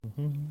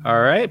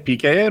All right,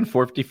 PKN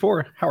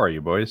 454. How are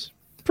you, boys?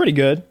 Pretty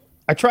good.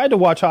 I tried to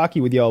watch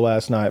hockey with y'all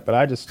last night,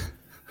 but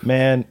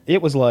man,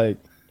 it was like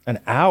an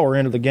hour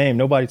into the game.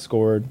 Nobody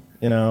scored,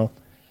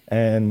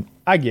 and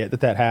I get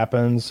that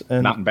happens.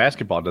 And Not in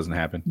basketball, it doesn't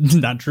happen.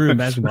 Not true in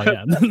basketball,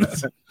 yeah.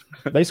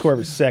 they score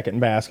every second in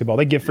basketball.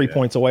 They give free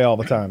points away all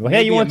the time. Like,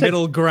 hey, you want to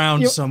middle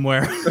ground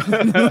somewhere?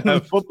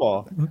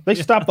 Football. They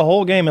stop the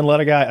whole game and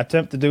let a guy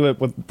attempt to do it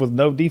with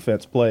no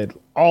defense played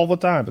all the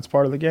time. It's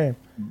part of the game.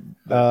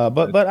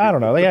 But I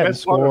don't know. They hadn't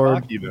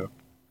scored. Hockey, though.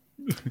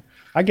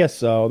 I guess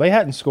so. They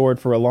hadn't scored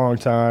for a long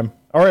time,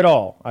 or at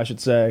all, I should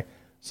say.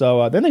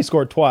 So then they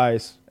scored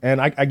twice,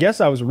 and I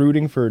guess I was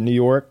rooting for New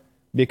York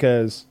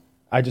because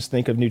I just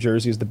think of New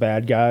Jersey as the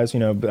bad guys.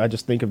 But I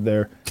just think of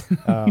their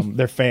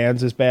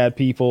fans as bad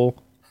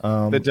people.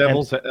 The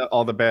Devils,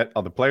 all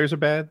the players are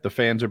bad. The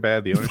fans are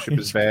bad. The ownership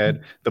is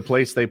bad. The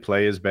place they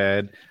play is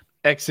bad.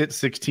 Exit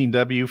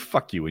 16W.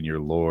 Fuck you and your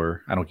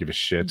lore. I don't give a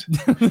shit.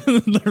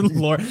 Their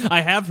lore.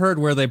 I have heard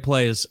where they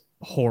play is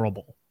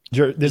horrible.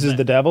 This is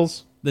the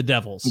Devils? The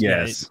Devils.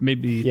 Yes.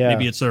 Maybe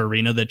it's their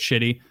arena that's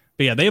shitty.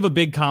 But yeah, they have a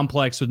big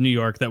complex with New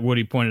York that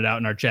Woody pointed out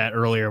in our chat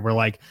earlier.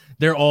 Where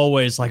they're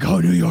always like, "Oh,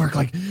 New York,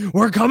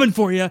 we're coming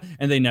for you,"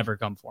 and they never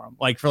come for them.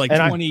 For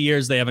 20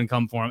 years, they haven't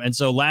come for them. And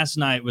so last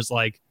night was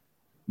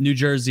New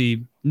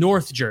Jersey,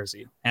 North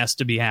Jersey has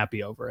to be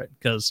happy over it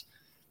because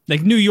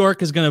New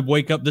York is going to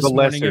wake up this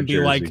morning and be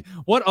Jersey. like,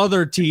 "What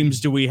other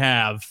teams do we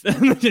have?"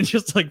 and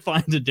just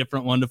find a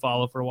different one to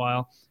follow for a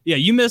while. Yeah,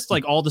 you missed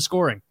all the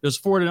scoring. There's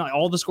 4-9.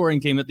 All the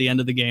scoring came at the end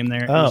of the game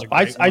there. Oh,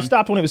 I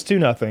stopped when it was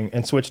 2-0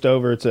 and switched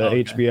over to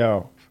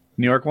HBO.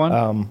 New York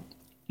won?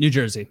 New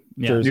Jersey.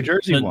 Yeah. New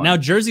Jersey won. Now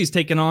Jersey's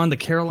taking on the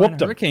Carolina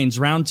Hurricanes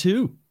round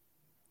 2.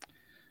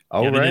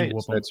 Oh, right.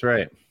 That's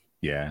right.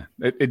 Yeah.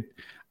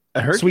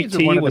 Sweet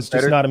Tea was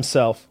just not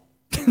himself.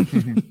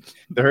 The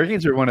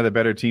Hurricanes are one of the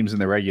better teams in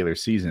the regular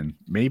season.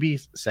 Maybe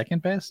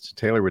second best?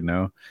 Taylor would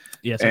know.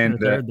 Yeah, second or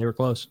third. They were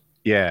close.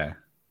 Yeah.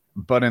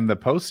 But in the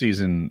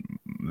postseason,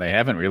 they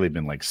haven't really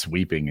been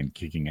sweeping and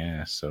kicking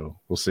ass. So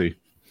we'll see.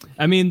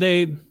 I mean,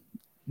 they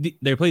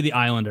play the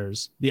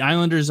Islanders. The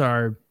Islanders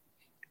are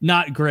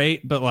not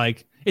great,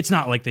 but it's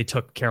not like they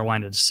took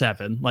Carolina to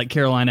 7.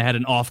 Carolina had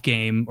an off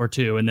game or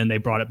 2, and then they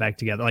brought it back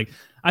together.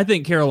 I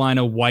think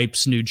Carolina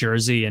wipes New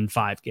Jersey in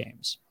 5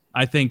 games.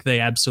 I think they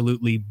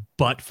absolutely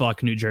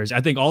butt-fuck New Jersey.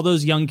 I think all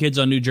those young kids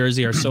on New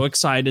Jersey are so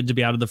excited to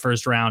be out of the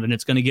first round, and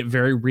it's going to get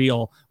very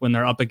real when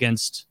they're up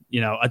against,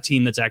 a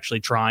team that's actually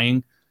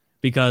trying.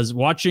 Because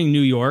watching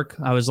New York,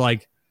 I was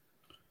like,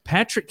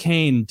 Patrick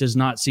Kane does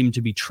not seem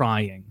to be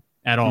trying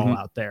at all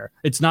out there.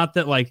 It's not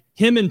that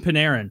him and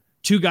Panarin,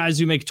 2 guys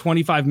who make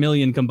 $25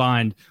 million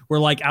combined,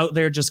 were out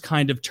there just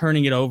kind of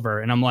turning it over.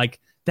 And I'm like,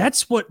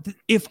 that's what,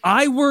 if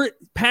I were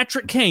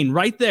Patrick Kane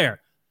right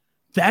there,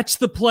 that's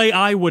the play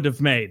I would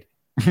have made.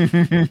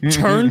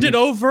 Turned it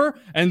over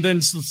and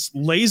then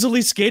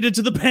lazily skated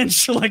to the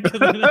bench.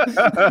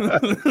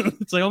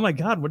 It's oh my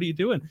God, what are you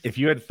doing? If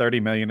you had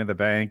 $30 million in the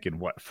bank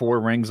and 4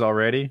 rings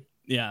already,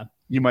 yeah,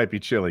 you might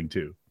be chilling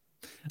too.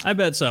 I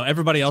bet so.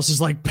 Everybody else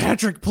is like,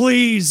 Patrick,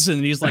 please,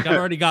 and he's like, I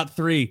already got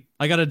 3.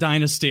 I got a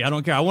dynasty. I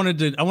don't care. I wanted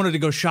to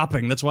go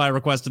shopping. That's why I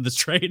requested this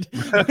trade.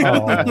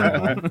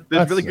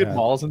 There's really good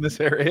malls in this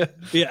area.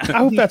 Yeah, I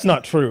hope that's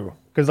not true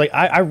because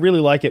I really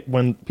like it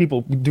when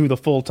people do the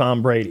full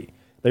Tom Brady.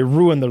 They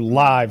ruin their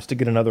lives to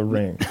get another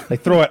ring. They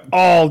throw it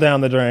all down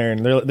the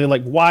drain. They're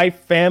like, why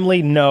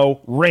family? No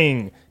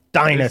ring.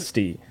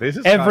 Dynasty. This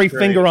is every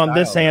finger on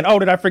this hand. Oh,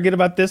 did I forget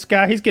about this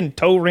guy? He's getting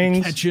toe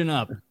rings. Catching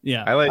up.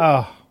 Yeah. I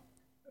like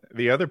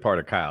the other part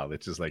of Kyle.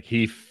 That's just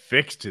he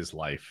fixed his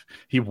life.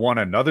 He won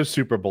another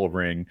Super Bowl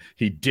ring.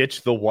 He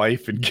ditched the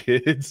wife and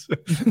kids.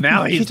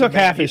 Now he took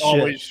half his shit.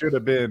 Always should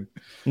have been.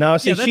 No,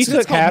 see, she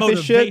took half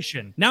his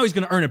shit. Now he's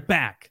going to earn it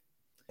back.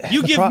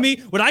 You give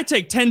me, would I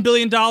take $10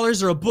 billion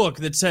or a book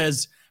that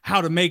says how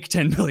to make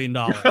 $10 billion?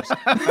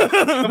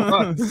 Come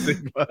on,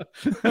 Sigma.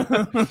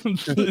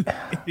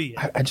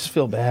 I just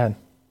feel bad.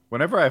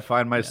 Whenever I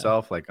find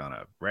myself on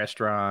a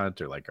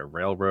restaurant or a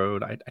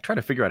railroad, I try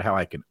to figure out how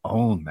I can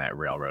own that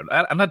railroad.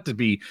 I'm not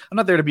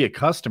there to be a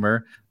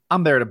customer.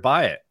 I'm there to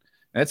buy it.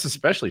 And that's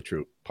especially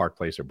true Park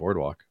Place or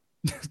Boardwalk.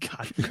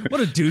 God, what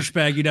a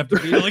douchebag you'd have to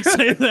be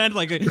say that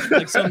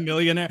like some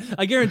millionaire.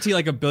 I guarantee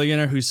a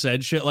billionaire who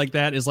said shit like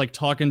that is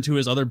talking to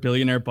his other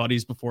billionaire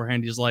buddies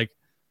beforehand. He's like,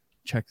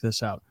 check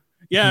this out.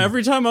 Yeah,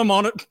 every time I'm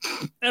on a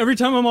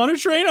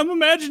train, I'm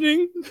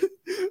imagining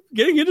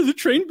getting into the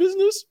train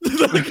business.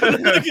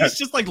 It's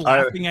just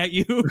laughing at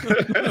you.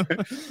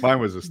 Mine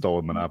was a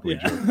stolen Monopoly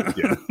joke.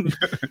 Yeah.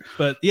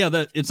 But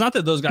yeah, it's not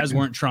that those guys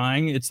weren't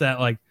trying. It's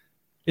that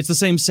it's the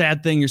same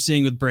sad thing you're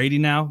seeing with Brady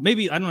now.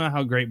 Maybe I don't know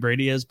how great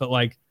Brady is, but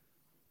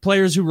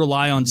players who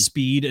rely on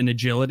speed and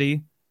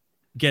agility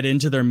get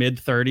into their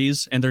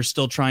mid-30s and they're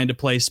still trying to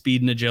play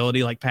speed and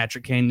agility like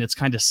Patrick Kane. It's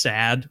kind of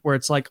sad where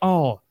it's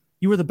oh,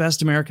 you were the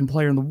best American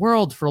player in the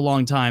world for a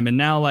long time. And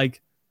now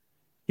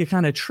you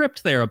kind of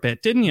tripped there a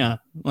bit, didn't you?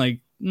 It's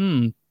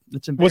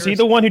embarrassing. Was he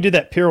the one who did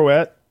that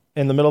pirouette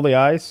in the middle of the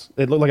ice?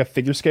 It looked like a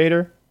figure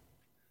skater.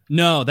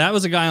 No, that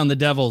was a guy on the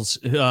Devils,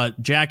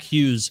 Jack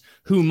Hughes,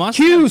 who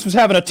Hughes was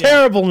having a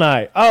terrible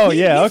night. Oh,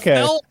 he okay.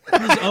 Fell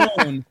on his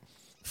own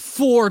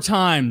 4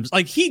 times.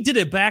 Like, he did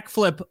a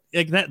backflip,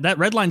 like that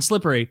red line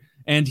slippery,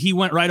 and he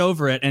went right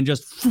over it and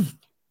just.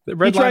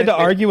 He tried to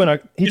argue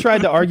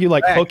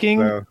like back,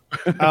 hooking.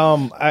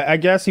 I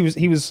guess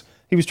he was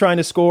trying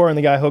to score, and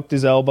the guy hooked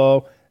his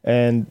elbow,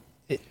 and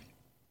it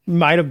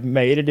might have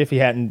made it if he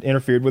hadn't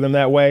interfered with him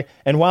that way.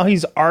 And while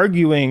he's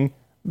arguing,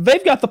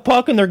 they've got the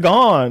puck and they're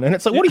gone, and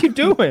it's like, what are you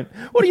doing?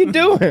 What are you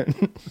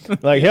doing?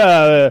 Like,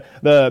 yeah,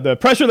 the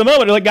pressure of the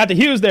moment, like, got to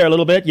Hughes there a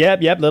little bit.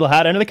 Yep, little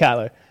hot end of the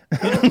collar.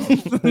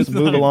 Just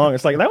move along.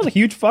 It's like, that was a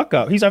huge fuck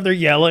up. He's out there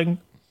yelling.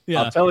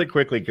 Yeah. I'll tell it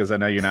quickly because I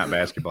know you're not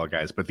basketball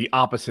guys, but the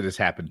opposite has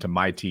happened to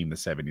my team, the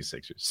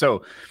 76ers.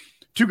 So,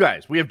 2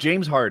 guys. We have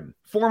James Harden,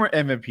 former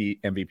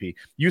MVP,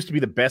 used to be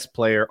the best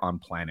player on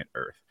planet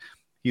Earth.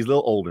 He's a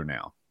little older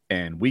now,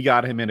 and we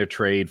got him in a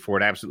trade for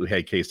an absolutely,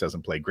 hey, Case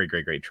doesn't play.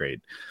 Great trade.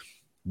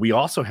 We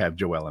also have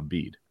Joel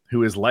Embiid,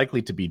 who is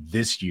likely to be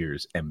this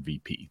year's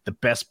MVP, the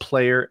best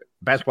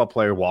basketball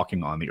player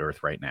walking on the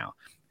earth right now.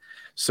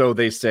 So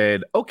they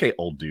said, okay,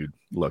 old dude,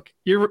 look,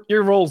 your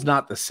role's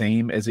not the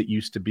same as it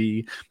used to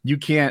be. You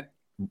can't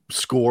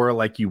score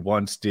like you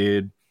once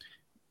did.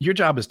 Your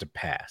job is to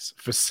pass,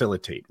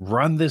 facilitate,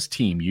 run this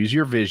team, use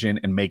your vision,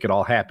 and make it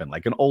all happen.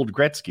 Like an old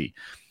Gretzky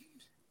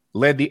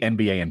led the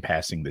NBA in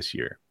passing this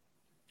year.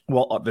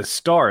 Well, the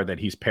star that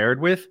he's paired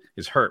with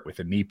is hurt with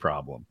a knee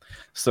problem.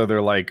 So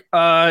they're like,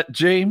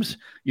 James,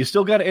 you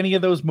still got any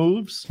of those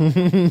moves?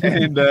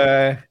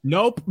 And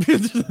Nope.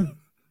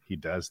 he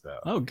does, though.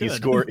 Oh,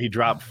 good. He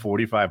dropped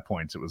 45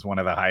 points. It was one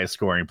of the highest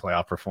scoring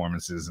playoff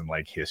performances in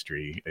like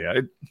history.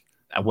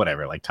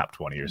 Whatever, like top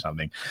 20 or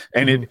something.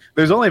 And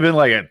there's only been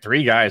like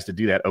 3 guys to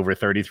do that over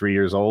 33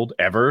 years old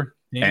ever.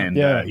 Yeah.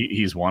 And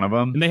he's one of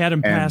them. And they had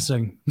him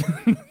passing.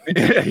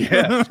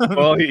 Yeah.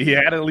 Well, he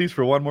had at least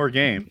for one more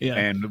game. Yeah.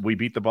 And we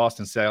beat the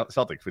Boston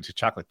Celtics, which is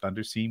Chocolate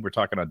Thunder team. We're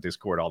talking on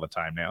Discord all the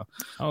time now.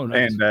 Oh,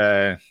 nice. And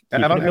I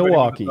don't have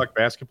Milwaukee to talk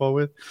basketball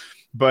with.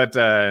 But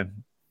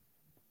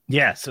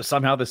yeah, so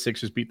somehow the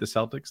Sixers beat the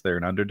Celtics. They're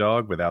an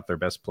underdog without their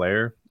best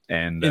player.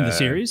 And in the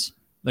series?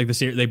 Like the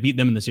series, they beat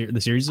them in the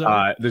series.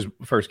 There's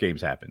first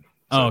games happened.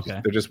 So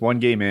okay. They're just one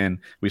game in.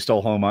 We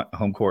stole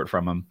home court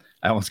from them.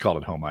 I almost called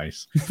it home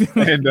ice.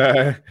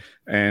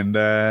 and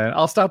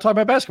I'll stop talking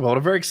about basketball.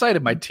 I'm very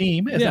excited. My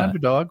team as an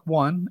underdog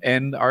won,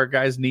 and our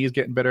guy's knee is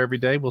getting better every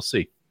day. We'll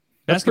see.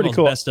 That's pretty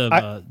cool. Best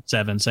of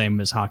 7,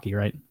 same as hockey,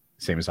 right?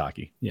 Same as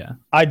hockey. Yeah.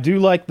 I do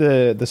like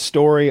the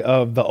story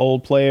of the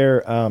old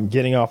player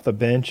getting off the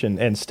bench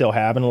and still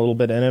having a little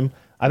bit in him.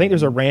 I think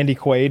there's a Randy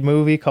Quaid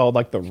movie called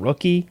like The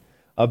Rookie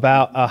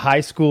about a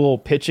high school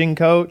pitching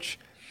coach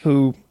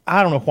who,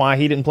 I don't know why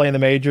he didn't play in the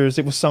majors.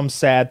 It was some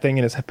sad thing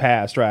in his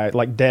past, right?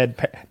 Like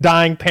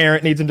dying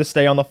parent needs him to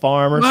stay on the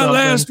farm or something. My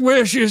last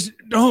wish is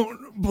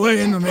don't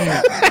play in the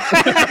majors.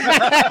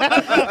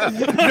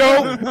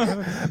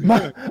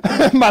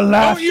 my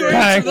last Don't you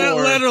answer that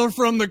letter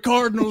from the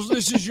Cardinals.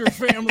 This is your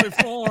family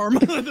farm.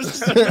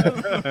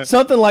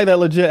 Something like that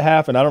legit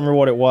happened. I don't remember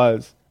what it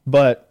was,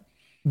 but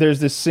there's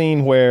this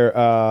scene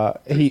where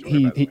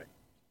he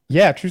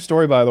yeah, true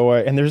story, by the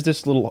way. And there's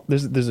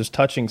this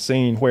touching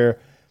scene where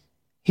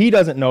he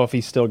doesn't know if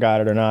he's still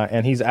got it or not,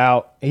 and he's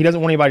out. He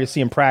doesn't want anybody to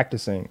see him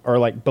practicing or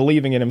like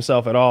believing in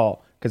himself at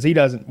all because he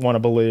doesn't want to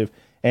believe.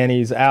 And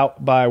he's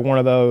out by one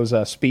of those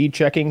speed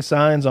checking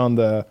signs on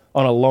a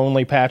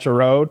lonely patch of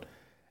road,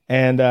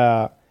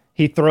 and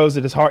he throws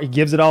it as hard. He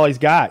gives it all he's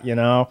got,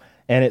 and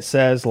it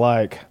says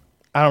like,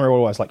 I don't remember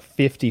what it was, like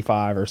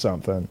 55 or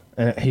something.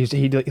 And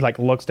he like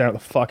looks down at the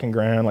fucking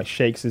ground, like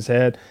shakes his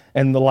head,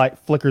 and the light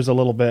flickers a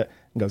little bit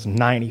and goes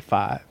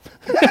 95.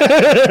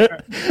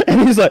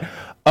 And he's like,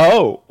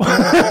 oh,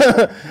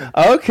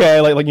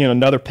 okay, like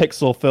another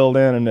pixel filled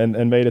in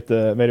and made it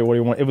what he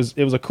wanted.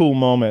 It was a cool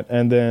moment,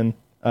 and then.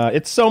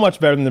 It's so much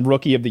better than the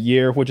Rookie of the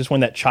Year, which is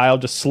when that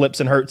child just slips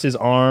and hurts his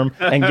arm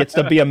and gets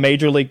to be a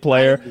major league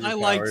player. I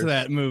liked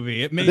that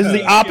movie. This is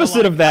the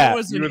opposite of that. I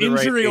was an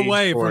injury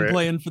away from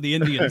playing for the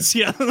Indians.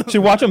 Yeah,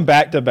 should watch them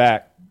back to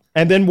back,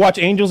 and then watch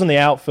Angels in the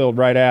Outfield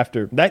right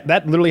after.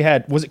 That literally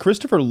was it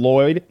Christopher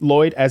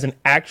Lloyd as an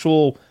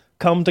actual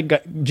come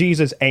to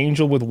Jesus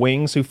angel with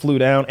wings who flew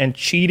down and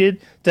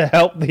cheated to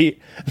help the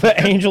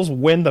Angels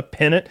win the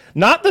pennant,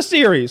 not the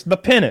series, the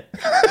pennant.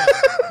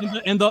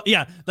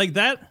 Like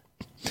that.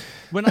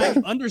 When I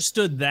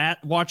understood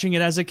that, watching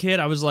it as a kid,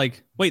 I was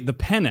like, wait, the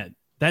pennant,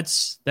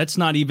 that's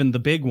not even the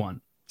big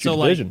one. So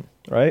division,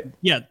 right?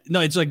 Yeah.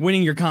 No, it's like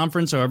winning your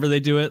conference, however they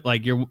do it.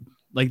 Like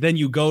then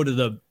you go to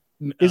the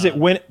Is it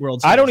win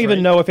World Series, I don't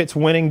even know if it's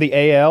winning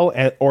the AL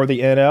or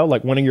the NL,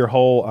 like winning your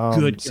whole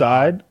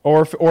side,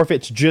 or if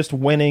it's just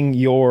winning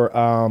your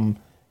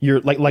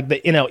like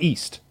the NL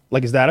East.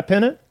 Like, is that a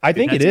pennant? I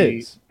think it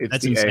is.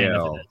 That's insane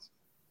AL. If it is.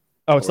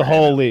 Oh, it's the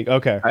whole league.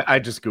 Okay. I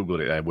just Googled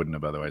it. I wouldn't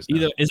have otherwise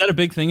known. Is that a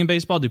big thing in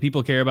baseball? Do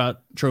people care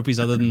about trophies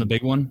other than the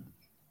big one?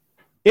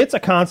 It's a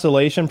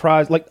consolation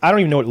prize. Like, I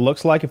don't even know what it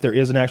looks like if there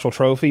is an actual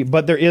trophy,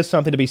 but there is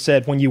something to be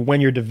said when you win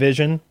your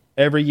division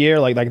every year.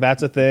 Like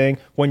that's a thing.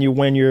 When you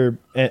win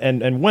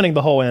and winning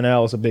the whole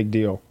NL is a big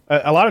deal.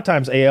 A lot of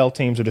times AL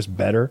teams are just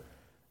better.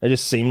 They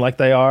just seem like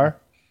they are.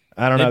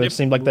 I don't know. They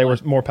seemed like they were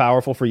more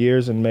powerful for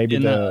years, and maybe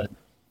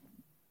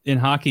in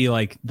hockey,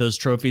 like those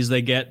trophies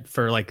they get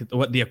for like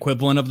what the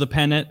equivalent of the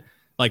pennant,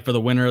 like for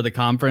the winner of the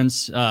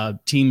conference,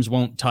 teams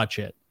won't touch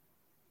it.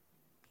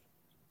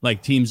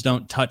 Like teams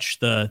don't touch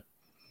the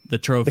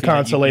trophy, the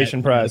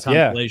consolation prize,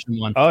 consolation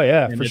one. Oh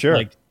yeah, and for sure.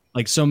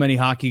 Like so many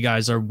hockey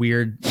guys are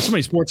weird. So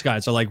many sports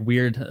guys are like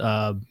weird,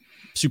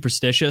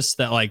 superstitious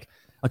that like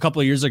a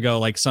couple of years ago,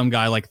 like some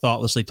guy like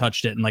thoughtlessly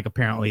touched it, and like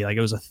apparently like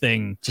it was a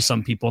thing to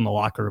some people in the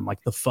locker room.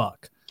 Like the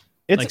fuck.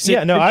 It's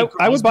like,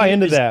 I would buy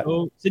into that.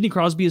 Sidney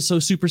Crosby is so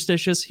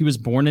superstitious. He was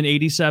born in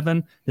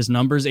 87. His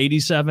number's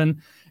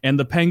 87. And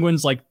the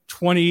Penguins like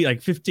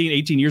 15,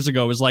 18 years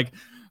ago was like,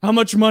 how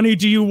much money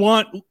do you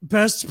want?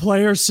 Best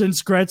player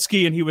since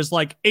Gretzky. And he was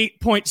like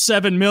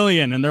 8.7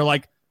 million. And they're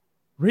like,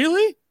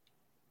 really?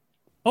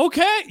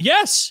 Okay.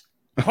 Yes.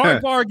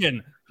 Hard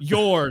bargain.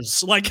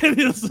 Yours. Like,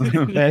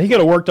 man, he could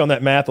have worked on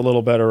that math a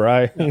little better,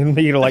 right? He could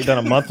have like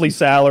done a monthly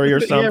salary or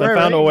something.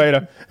 Found a way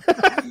to.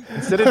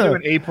 Instead of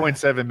doing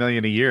 8.7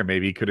 million a year,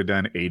 maybe he could have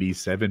done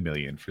 87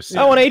 million for.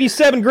 I want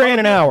 87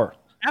 grand an hour.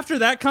 After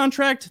that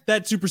contract,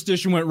 that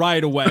superstition went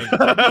right away. Hey,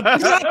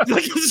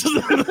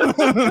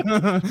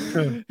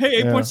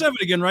 8.7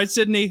 again, right,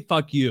 Sydney?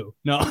 Fuck you.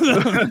 No,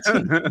 not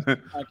going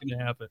to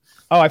happen.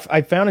 Oh,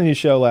 I found a new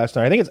show last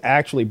night. I think it's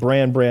actually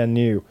brand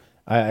new.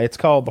 It's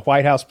called The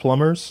White House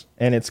Plumbers,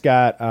 and it's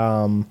got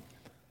Woody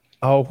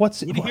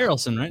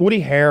Harrelson, right?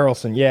 Woody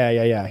Harrelson,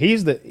 yeah.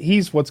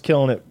 He's what's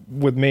killing it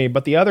with me.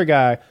 But the other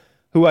guy,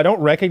 who I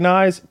don't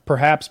recognize,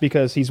 perhaps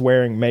because he's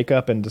wearing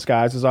makeup and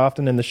disguises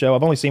often in the show.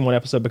 I've only seen one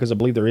episode because I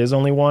believe there is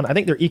only one. I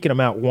think they're eking them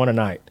out one a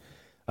night.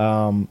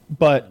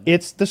 But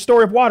it's the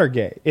story of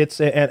Watergate.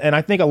 And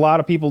I think a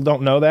lot of people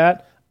don't know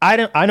that. I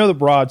know the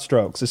broad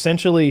strokes.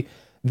 Essentially,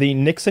 the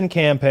Nixon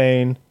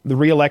campaign, the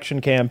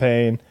re-election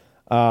campaign.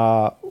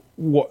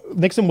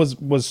 Nixon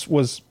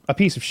was a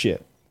piece of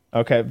shit.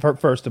 Okay,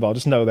 first of all,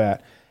 just know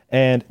that.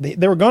 And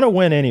they were going to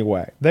win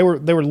anyway. They were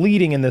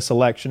leading in this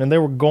election, and they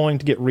were going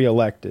to get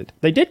reelected.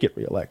 They did get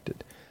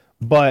reelected.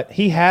 But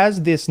he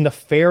has this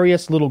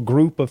nefarious little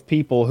group of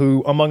people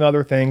who, among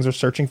other things, are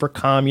searching for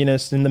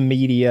communists in the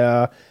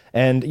media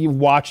and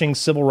watching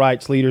civil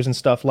rights leaders and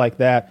stuff like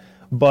that.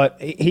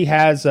 But he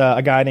has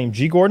a guy named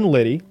G. Gordon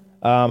Liddy,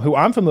 who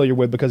I'm familiar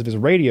with because of his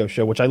radio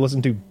show, which I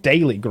listened to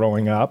daily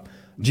growing up.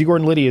 G.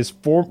 Gordon Liddy is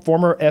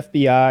former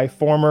FBI,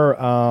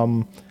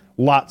 former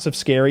lots of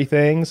scary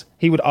things.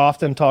 He would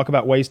often talk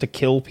about ways to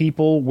kill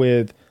people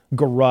with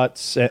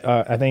garrotes,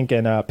 I think,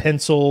 and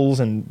pencils,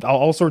 and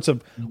all sorts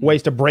of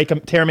ways to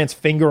tear a man's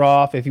finger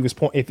off if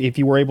if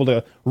you were able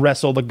to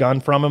wrestle the gun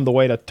from him, the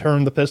way to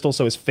turn the pistol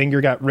so his finger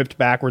got ripped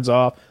backwards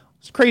off.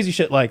 It's crazy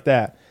shit like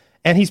that.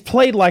 And he's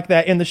played like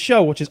that in the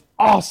show, which is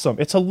awesome.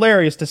 It's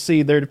hilarious to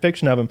see their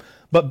depiction of him.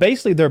 But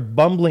basically, they're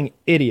bumbling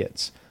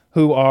idiots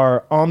who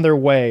are on their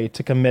way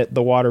to commit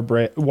the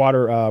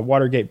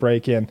Watergate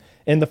break-in.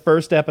 In the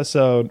first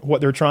episode, what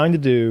they're trying to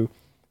do,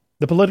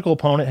 the political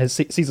opponent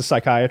sees a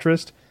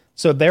psychiatrist,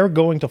 so they're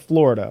going to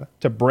Florida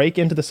to break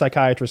into the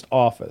psychiatrist's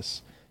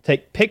office,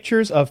 take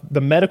pictures of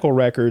the medical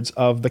records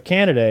of the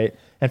candidate,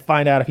 and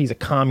find out if he's a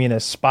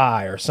communist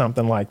spy or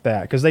something like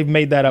that, because they've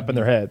made that up in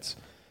their heads.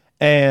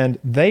 And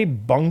they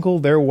bungle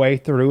their way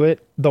through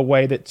it the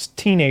way that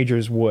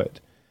teenagers would.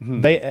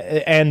 But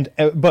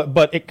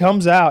it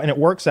comes out and it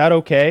works out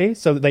okay,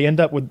 so that they end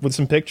up with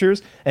some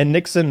pictures, and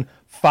Nixon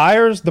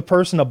fires the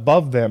person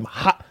above them,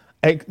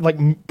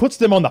 puts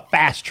them on the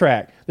fast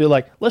track. They're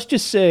like, let's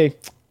just say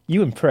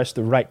you impress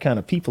the right kind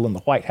of people in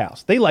the White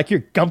House. They like your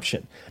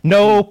gumption.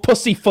 No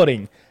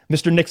pussyfooting.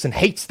 Mr. Nixon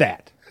hates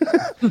that.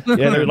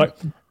 Yeah, they're like,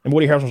 and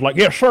Woody Harrelson's like,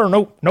 yes, sir,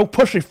 no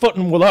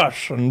pussyfooting with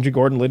us. And G.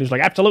 Gordon Liddy's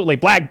like, absolutely,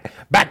 black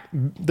back.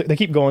 They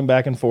keep going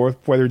back and forth,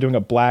 whether they're doing a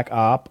black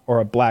op or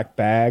a black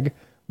bag,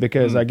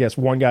 because I guess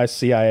one guy's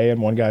CIA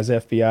and one guy's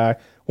FBI.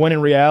 When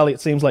in reality,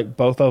 it seems like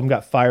both of them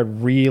got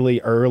fired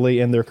really early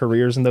in their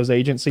careers in those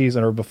agencies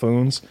and are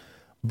buffoons.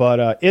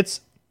 But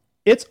it's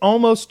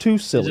almost too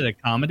silly. Is it a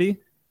comedy?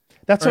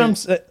 That's what I'm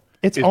saying.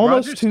 It's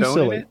almost Roger too Stone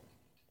silly. in it?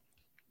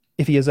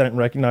 If he is, I didn't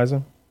recognize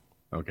him.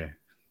 Okay.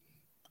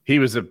 He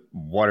was a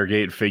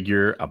Watergate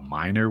figure, a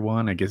minor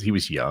one. I guess he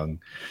was young.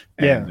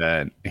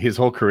 And his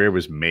whole career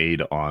was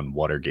made on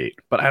Watergate.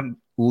 But I'm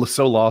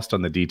so lost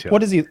on the details.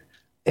 What is he?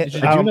 I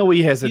do know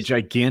he has a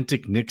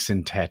gigantic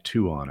Nixon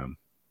tattoo on him.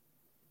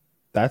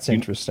 That's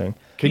interesting.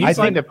 Can you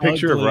find a think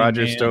picture of ugly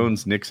Roger man.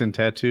 Stone's Nixon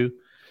tattoo?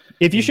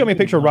 If you show me a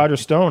picture of Roger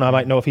Stone, I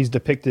might know if he's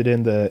depicted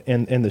in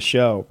the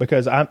show,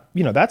 because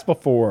that's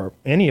before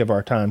any of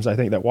our times. I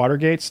think that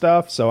Watergate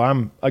stuff. So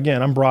I'm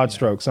broad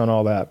strokes on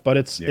all that, but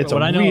it's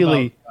what I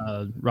know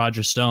about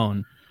Roger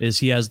Stone is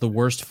he has the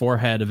worst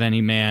forehead of any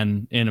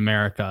man in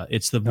America.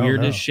 It's the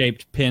weirdest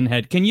shaped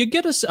pinhead. Can you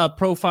get us a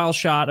profile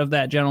shot of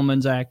that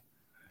gentleman, Zach?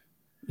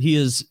 He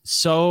is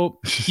so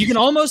you can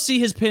almost see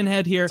his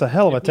pinhead here. It's a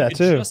hell of a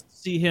tattoo.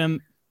 Just see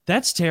him.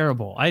 That's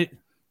terrible.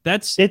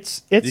 It's You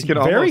can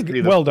very almost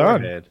see the well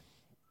done. forehead.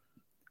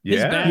 His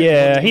Yeah. back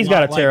Yeah, looks he's lot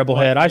got a like terrible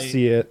what head. I they-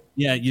 see it.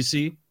 Yeah, you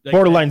see? Like,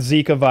 Borderline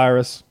Zika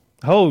virus.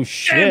 Oh damn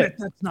shit! it,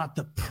 that's not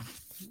the.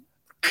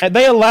 And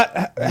they allow.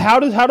 How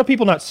do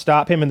people not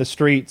stop him in the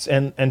streets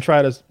and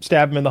try to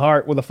stab him in the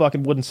heart with a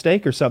fucking wooden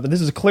stake or something?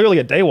 This is clearly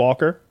a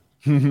daywalker.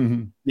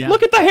 Yeah.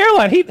 Look at the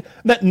hairline.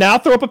 Now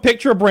throw up a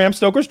picture of Bram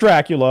Stoker's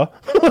Dracula.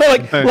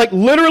 like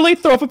literally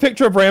throw up a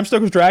picture of Bram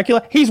Stoker's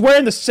Dracula. He's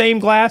wearing the same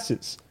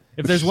glasses.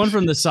 If there's one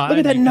from the side, Look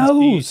at that you can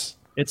see nose.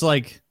 it's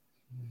like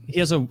he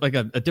has a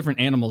different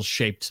animal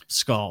shaped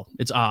skull.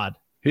 It's odd.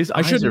 His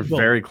eyes shouldn't are have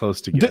very close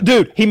together.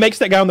 Dude, he makes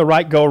that guy on the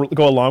right go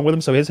along with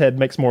him, so his head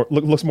looks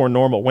more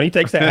normal. When he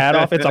takes that hat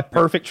off, it's a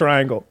perfect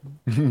triangle.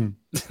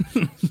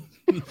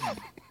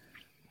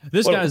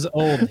 This guy's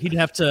old. He'd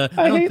have to.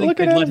 I I don't hate think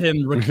looking they'd at let him.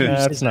 him recuse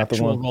That's his not the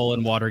actual one. role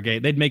in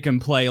Watergate. They'd make him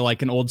play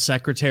like an old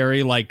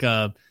secretary, like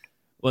that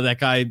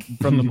guy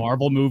from the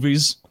Marvel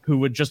movies who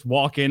would just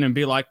walk in and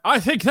be like, "I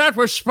think that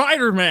was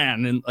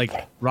Spider-Man," and like,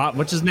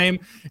 what's his name?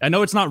 I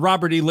know it's not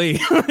Robert E. Lee.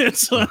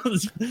 It's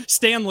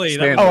Stan Lee.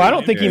 Stan Oh, Lee. I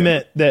don't think he Yeah.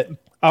 meant that.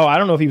 Oh, I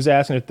don't know if he was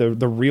asking if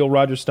the real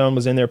Roger Stone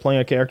was in there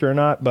playing a character or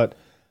not, but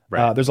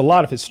Right. there's a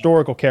lot of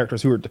historical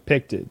characters who are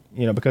depicted,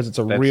 because it's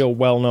a real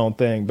well-known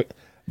thing. But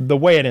the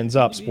way it ends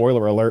up,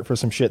 spoiler alert for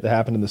some shit that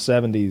happened in the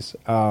 70s,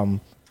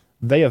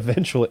 they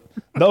eventually,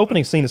 the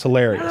opening scene is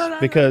hilarious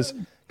because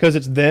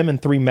it's them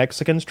and three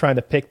Mexicans trying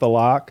to pick the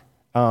lock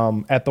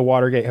at the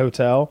Watergate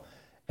Hotel.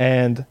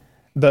 And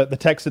the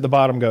text at the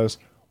bottom goes,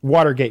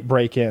 Watergate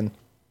break-in,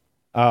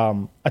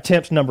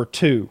 attempt number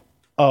 2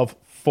 of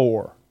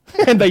 4.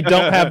 And they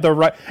don't have the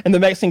right, and the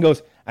Mexican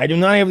goes, I do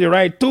not have the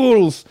right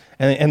tools.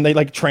 And they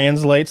like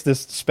translates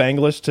this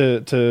Spanglish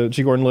to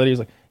G. Gordon Liddy. He's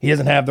like, he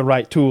doesn't have the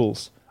right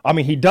tools. I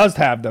mean, he does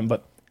have them,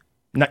 but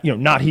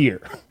not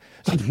here.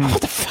 It's like,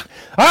 what the fuck?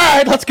 All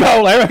right, let's go.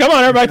 Come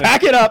on, everybody,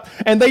 pack it up.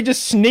 And they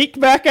just sneak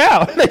back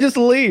out. They just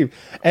leave.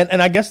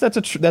 And I guess that's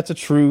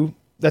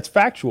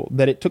factual,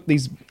 that it took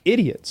these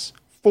idiots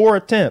 4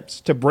 attempts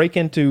to break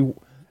into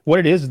what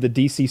it is the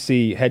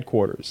DCC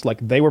headquarters.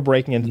 Like they were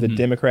breaking into the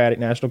Democratic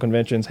National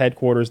Convention's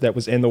headquarters that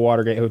was in the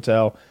Watergate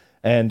Hotel.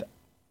 And,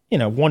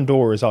 one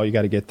door is all you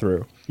got to get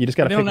through. You just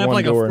got to They pick don't have one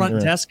like door. a front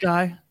and you're in. desk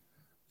guy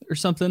or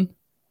something.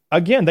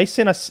 Again, they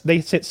sent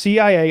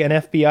CIA and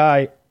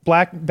FBI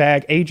black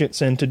bag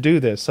agents in to do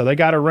this. So they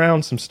got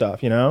around some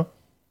stuff,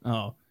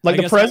 Oh, Like I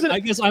the guess president- I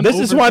guess I'm this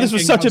is why this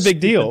was overthinking such how a big stupid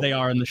deal. They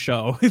are in the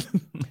show.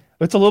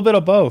 It's a little bit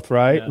of both,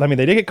 right? Yeah. I mean,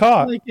 they did get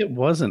caught. Like it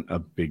wasn't a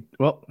big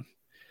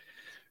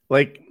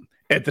like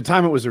at the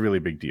time it was a really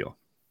big deal.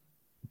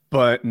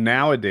 But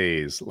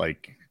nowadays,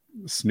 like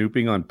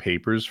snooping on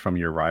papers from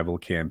your rival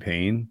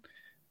campaign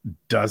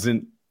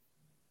doesn't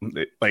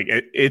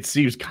it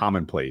seems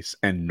commonplace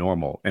and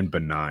normal and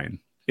benign.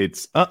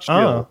 It's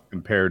chill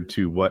compared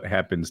to what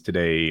happens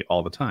today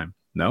all the time.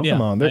 No? Yeah,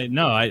 Come on,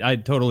 I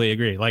totally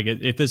agree. Like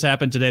if this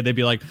happened today, they'd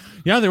be like,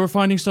 "Yeah, they were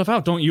finding stuff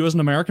out. Don't you, as an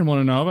American, want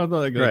to know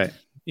about that?" Right.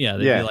 Yeah,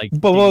 they'd Yeah. be like,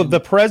 But the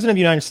president of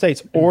the United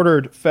States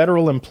ordered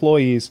federal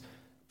employees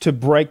to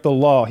break the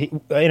law.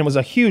 And it was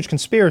a huge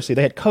conspiracy.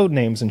 They had code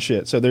names and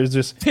shit. So there's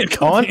just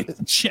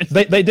Shit.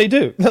 They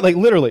do like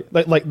literally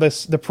like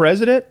the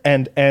president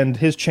and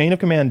his chain of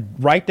command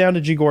right down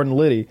to G. Gordon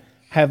Liddy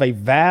have a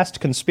vast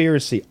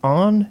conspiracy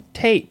on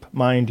tape,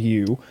 mind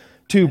you,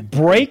 to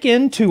break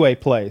into a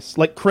place,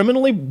 like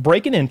criminally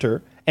break and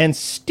enter and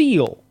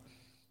steal.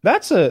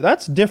 That's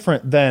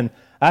different than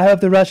I hope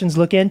the Russians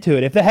look into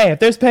it. If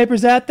there's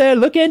papers out there,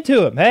 look into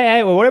them.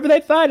 Hey, well, whatever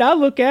they find, I'll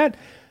look at.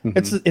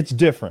 It's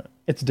different.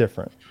 It's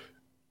different.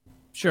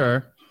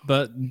 Sure,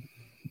 but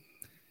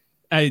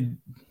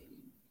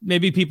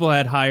maybe people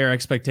had higher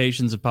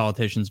expectations of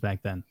politicians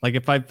back then. Like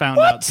if I found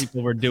out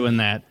people were doing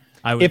that,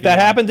 I would. If that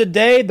happened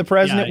today, the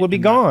president Yeah, would be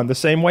gone the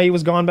same way he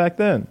was gone back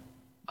then.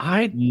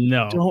 I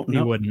No, don't know.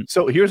 he wouldn't.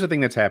 So here's the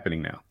thing that's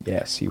happening now.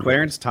 Yes, he would.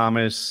 Clarence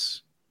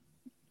Thomas.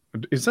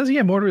 It says he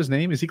had more to his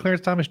name. Is he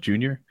Clarence Thomas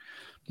Jr.?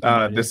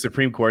 The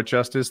Supreme Court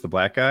Justice, the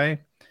black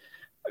guy.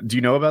 Do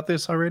you know about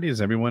this already?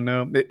 Does everyone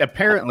know?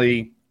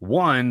 Apparently,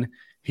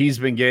 he's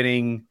been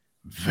getting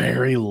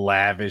very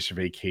lavish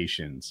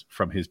vacations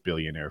from his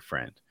billionaire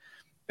friend.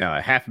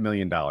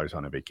 $500,000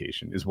 on a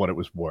vacation is what it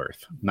was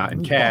worth. Not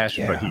in cash,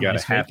 yeah. but he got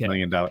Nice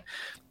 $500,000.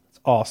 It's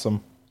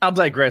awesome. I'll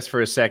digress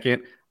for a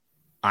second.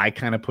 I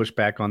kind of push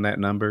back on that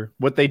number.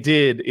 What they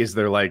did is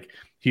they're like,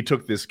 he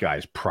took this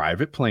guy's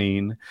private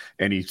plane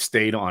and he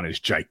stayed on his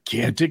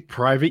gigantic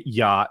private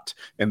yacht.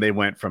 And they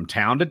went from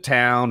town to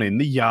town in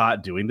the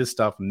yacht doing this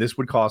stuff. And this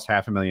would cost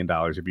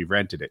 $500,000 if he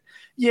rented it.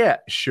 Yeah,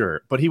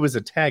 sure. But he was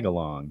a tag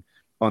along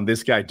on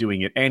this guy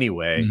doing it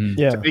anyway. Mhm.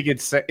 Yeah. To make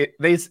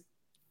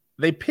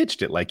they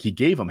pitched it like he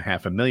gave him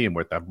 $500,000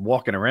 worth of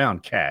walking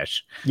around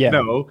cash. Yeah.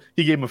 No,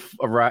 he gave him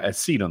a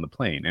seat on the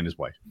plane and his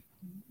wife.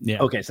 Yeah.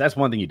 Okay, so that's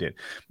one thing he did.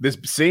 This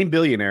same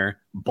billionaire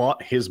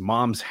bought his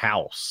mom's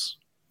house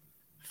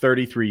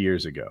 33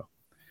 years ago.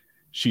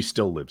 She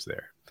still lives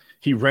there.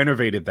 He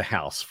renovated the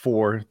house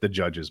for the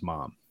judge's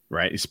mom,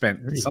 right? He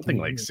spent something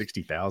like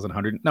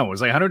 $60,000, it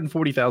was like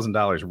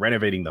 $140,000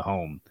 renovating the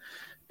home.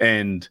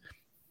 And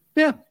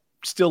yeah,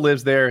 still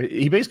lives there.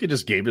 He basically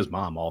just gave his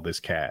mom all this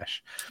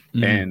cash,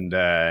 and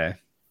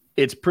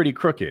it's pretty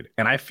crooked.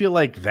 And I feel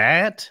like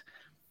that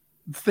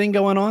thing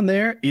going on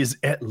there is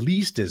at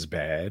least as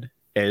bad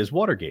as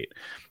Watergate.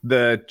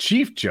 The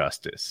Chief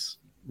Justice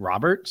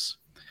Roberts,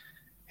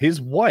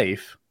 his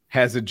wife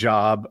has a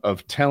job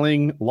of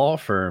telling law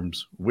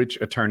firms which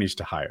attorneys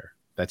to hire.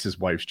 That's his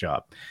wife's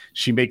job.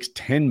 She makes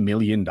 $10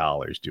 million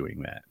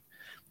doing that.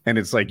 And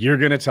it's like, you're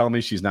going to tell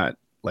me she's not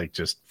like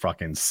just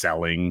fucking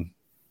selling.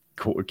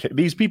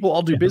 These people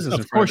all do business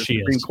in front of the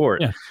Supreme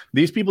Court. Yeah.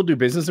 These people do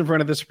business in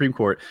front of the Supreme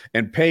Court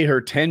and pay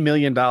her $10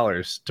 million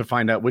to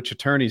find out which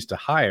attorneys to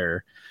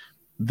hire.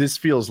 This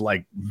feels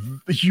like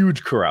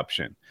huge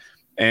corruption.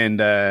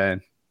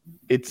 And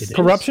it's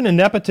corruption and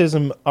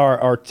nepotism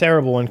are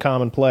terrible and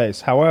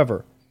commonplace.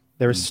 However,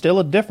 there's still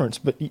a difference,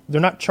 but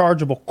they're not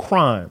chargeable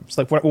crimes.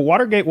 Like what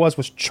Watergate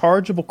was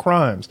chargeable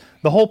crimes.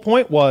 The whole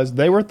point was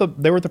they were at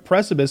the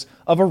precipice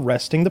of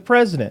arresting the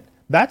president.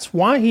 That's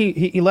why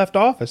he left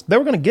office. They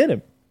were going to get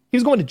him. He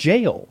was going to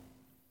jail.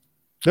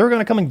 They were going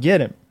to come and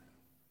get him.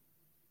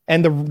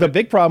 And the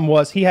big problem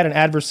was he had an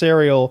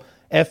adversarial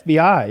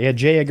FBI. He had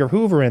J. Edgar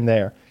Hoover in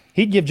there.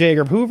 He'd give J.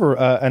 Edgar Hoover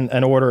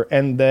an order,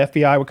 and the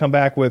FBI would come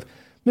back with,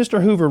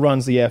 Mr. Hoover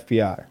runs the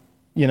FBI.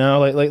 You know,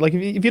 like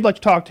if you'd like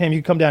to talk to him, you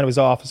can come down to his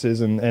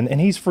offices, and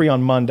he's free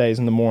on Mondays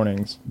in the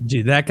mornings.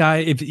 Dude, that guy,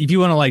 if you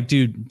want to like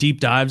do deep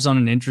dives on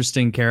an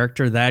interesting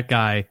character, that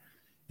guy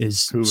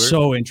is Hoover.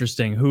 So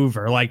interesting.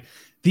 Hoover, like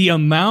the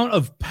amount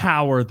of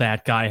power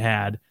that guy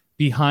had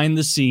behind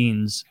the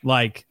scenes,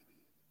 like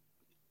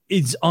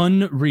it's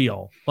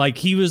unreal. Like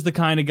he was the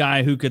kind of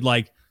guy who could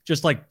like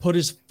just like put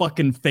his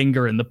fucking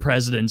finger in the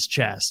president's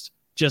chest,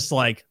 just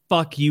like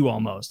fuck you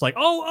almost. Like,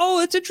 oh,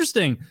 that's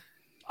interesting.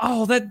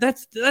 Oh,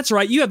 that's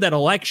right. You have that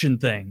election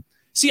thing.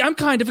 See, I'm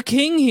kind of a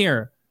king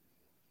here.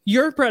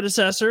 Your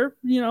predecessor,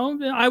 you know,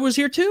 I was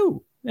here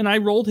too. And I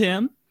rolled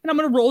him, and I'm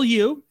going to roll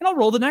you, and I'll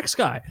roll the next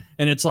guy.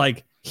 And it's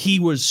like, he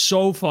was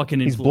so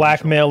fucking influential. He's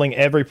blackmailing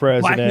every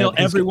president. Blackmail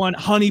everyone,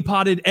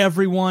 honeypotted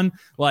everyone,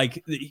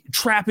 like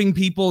trapping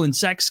people in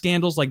sex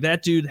scandals. Like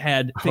that dude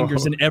had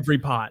fingers in every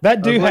pot.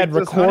 That dude had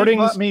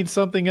recordings. Does honeypot mean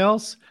something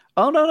else?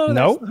 Oh, no.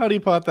 Nope. That's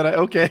honeypot that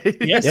okay.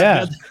 Yes,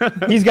 yeah.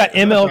 He's got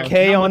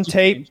MLK on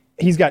tape.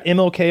 He's got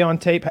MLK on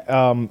tape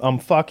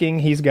fucking.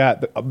 He's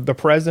got the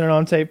president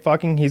on tape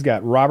fucking. He's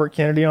got Robert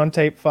Kennedy on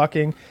tape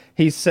fucking.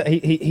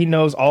 He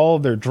knows all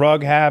of their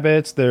drug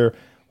habits,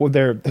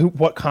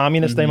 what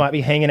communists they might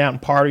be hanging out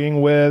and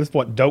partying with,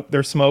 what dope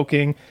they're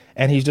smoking,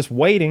 and he's just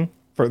waiting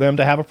for them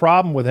to have a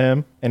problem with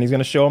him, and he's going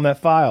to show them that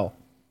file.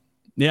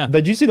 Yeah.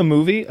 Did you see the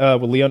movie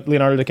with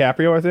Leonardo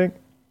DiCaprio, I think?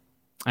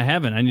 I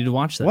haven't. I need to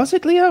watch that. Was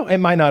it Leo? It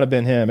might not have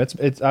been him.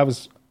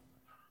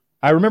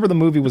 I remember the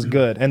movie was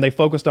good, and they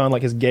focused on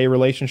like his gay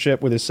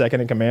relationship with his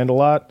second in command a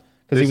lot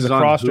because he was a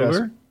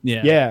cross-dresser.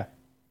 Yeah.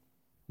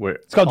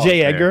 It's called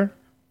J. Edgar.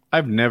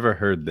 I've never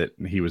heard that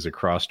he was a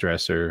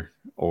cross-dresser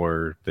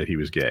or that he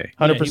was gay.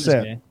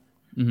 100%.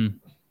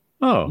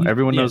 Oh,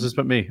 everyone knows this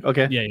but me.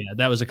 Okay. Yeah.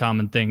 That was a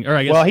common thing. Or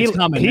I guess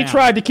he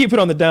tried to keep it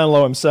on the down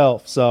low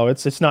himself, so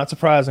it's not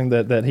surprising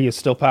that he is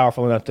still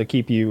powerful enough to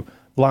keep you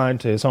blind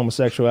to his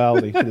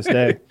homosexuality to this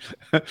day.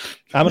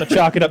 I'm going to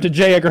chalk it up to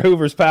J. Edgar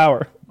Hoover's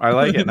power. I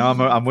like it. No,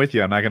 I'm with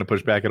you. I'm not going to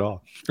push back at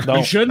all.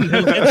 You shouldn't.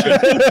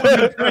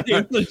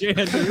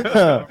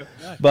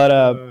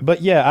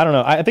 But yeah, I don't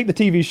know. I think the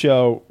TV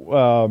show,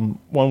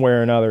 one way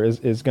or another,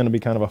 is going to be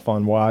kind of a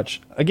fun watch.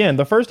 Again,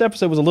 the first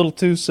episode was a little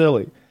too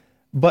silly,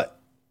 but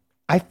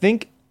I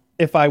think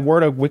if I were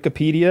to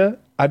Wikipedia,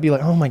 I'd be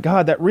like, oh my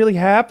God, that really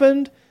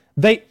happened?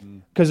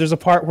 Because there's a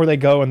part where they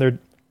go and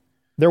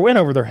they're in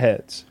over their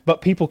heads,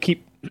 but people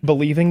keep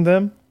believing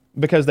them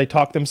because they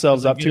talk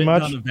themselves up too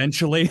much.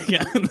 Eventually,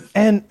 yeah.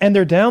 And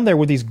they're down there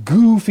with these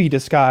goofy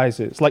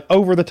disguises, like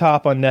over the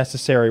top,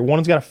 unnecessary.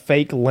 One's got a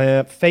fake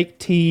limp, fake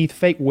teeth,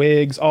 fake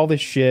wigs, all this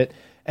shit.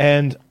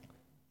 And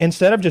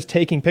instead of just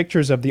taking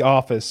pictures of the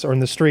office or in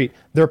the street,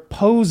 they're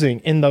posing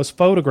in those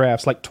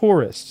photographs like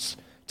tourists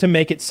to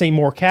make it seem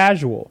more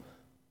casual.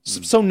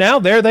 So now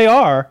there they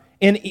are.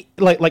 In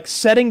like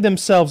setting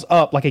themselves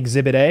up like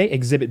Exhibit A,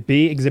 Exhibit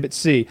B, Exhibit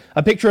C.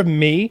 A picture of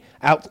me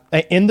out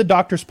in the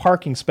doctor's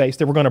parking space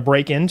that we're going to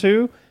break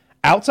into.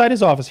 Outside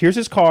his office, here's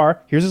his car,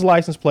 here's his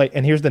license plate,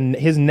 and here's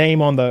his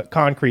name on the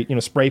concrete,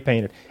 spray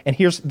painted. And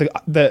here's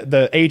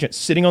the agent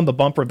sitting on the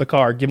bumper of the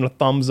car, giving a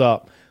thumbs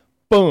up.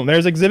 Boom,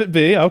 there's Exhibit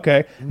B.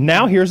 Okay,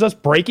 now here's us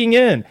breaking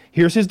in.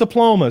 Here's his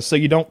diploma, so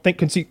you don't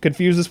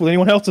confuse this with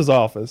anyone else's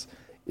office.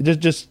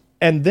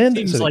 And then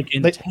seems like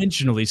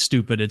intentionally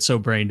stupid. It's so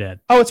brain dead.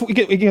 Oh,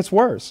 it gets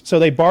worse. So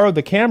they borrowed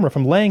the camera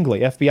from Langley,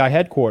 FBI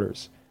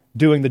headquarters,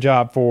 doing the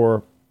job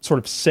for sort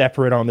of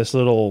separate on this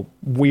little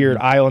weird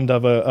island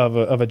of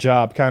a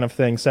job kind of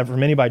thing, separate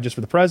from anybody, just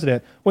for the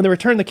president. When they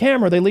return the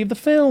camera, they leave the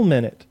film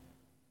in it.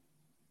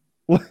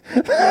 That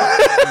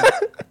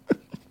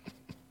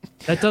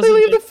doesn't. They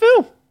leave the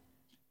film.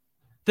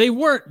 They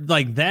weren't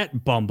like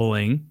that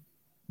bumbling.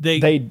 They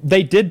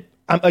did.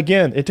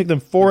 Again, it took them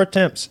 4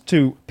 attempts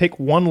to pick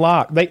one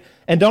lock.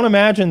 And don't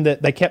imagine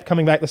that they kept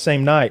coming back the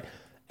same night.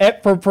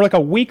 for like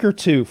a week or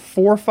two,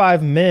 4 or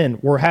 5 men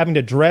were having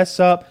to dress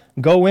up,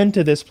 go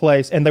into this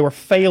place, and they were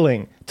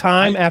failing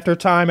time after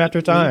time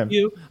after time.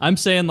 I'm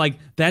saying, like,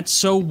 that's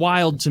so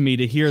wild to me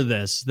to hear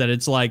this, that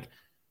it's like,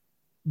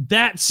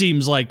 that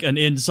seems like an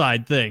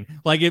inside thing.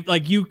 Like, if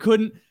like you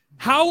couldn't,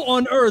 how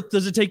on earth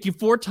does it take you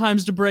 4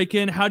 times to break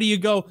in? How do you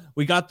go?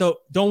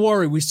 Don't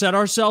worry, we set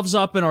ourselves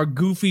up in our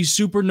goofy,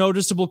 super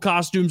noticeable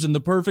costumes in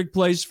the perfect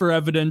place for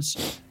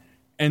evidence.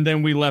 And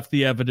then we left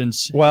the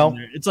evidence. Well,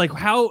 it's like,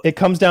 how it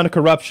comes down to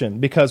corruption,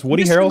 because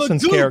Woody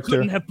Harrelson's character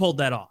couldn't have pulled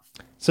that off.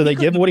 So they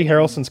give Woody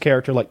Harrelson's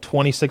character like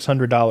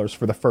 $2,600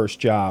 for the first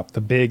job,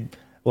 the big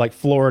like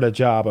Florida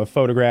job of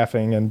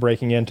photographing and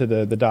breaking into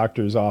the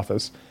doctor's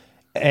office,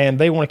 and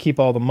they want to keep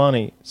all the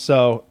money.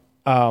 So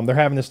they're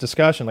having this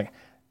discussion. Like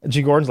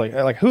G. Gordon's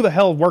like who the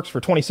hell works for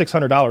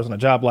 $2,600 on a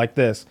job like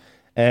this?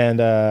 And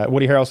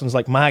Woody Harrelson's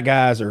like, my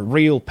guys are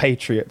real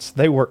patriots.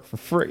 They work for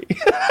free.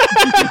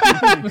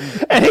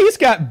 And he's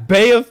got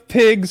Bay of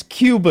Pigs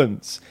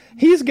Cubans.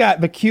 He's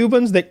got the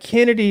Cubans that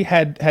Kennedy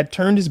had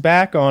turned his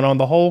back on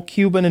the whole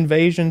Cuban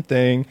invasion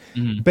thing.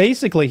 Mm-hmm.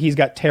 Basically, he's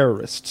got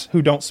terrorists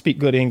who don't speak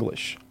good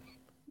English,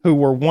 who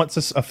were once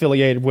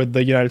affiliated with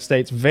the United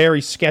States very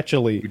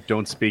sketchily. Who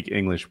don't speak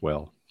English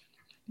well.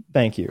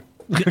 Thank you.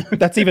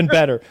 That's even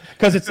better,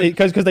 because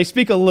they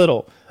speak a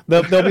little.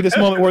 There'll be this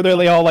moment where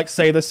they all like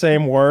say the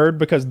same word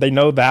because they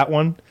know that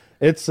one.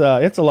 It's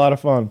a lot of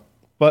fun,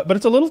 but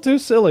it's a little too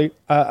silly.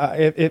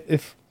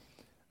 If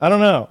I don't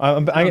know,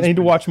 I need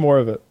to watch more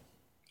of it.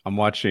 I'm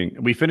watching.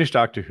 We finished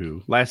Doctor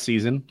Who last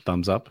season.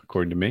 Thumbs up,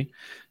 according to me.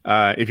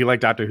 If you like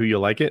Doctor Who,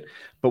 you'll like it.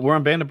 But we're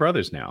on Band of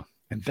Brothers now,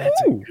 and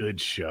that's a good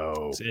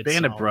show. It's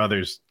Band of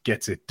Brothers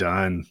gets it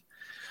done.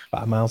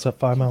 5 miles up,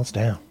 5 miles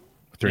down.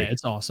 3. Yeah,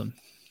 it's awesome.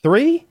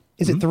 3?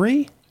 Is it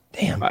 3?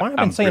 Damn, why have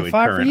I been saying really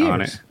 5 for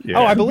years? Yeah.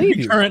 Oh, I believe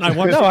you.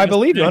 I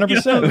believe you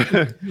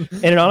 100%.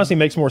 And it honestly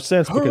makes more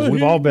sense because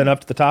we've all been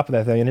up to the top of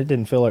that thing, and it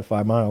didn't feel like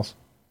 5 miles.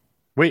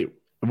 Wait,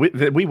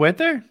 we went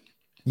there?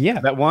 Yeah.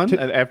 That one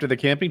after the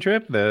camping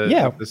trip?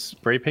 The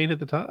spray paint at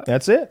the top?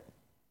 That's it.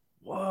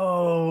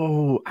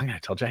 Whoa. I'm going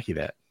to tell Jackie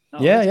that.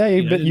 Oh, yeah.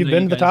 You've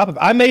been to the top of it.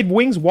 I made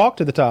Wings walk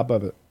to the top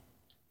of it.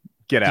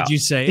 Get out. Did you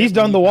say he's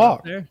done the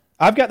walk?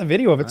 I've got the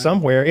video of it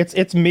somewhere.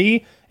 It's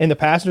me in the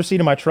passenger seat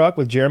of my truck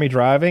with Jeremy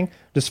driving,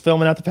 just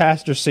filming out the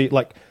passenger seat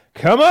like,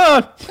 come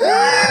on.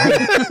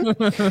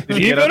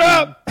 Keep it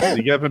up. Did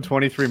you get up in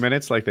 23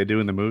 minutes like they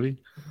do in the movie?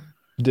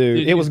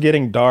 Dude, it was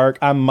getting dark.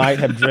 I might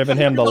have driven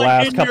him the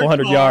last couple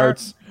hundred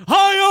yards.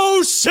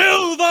 Hi-oh,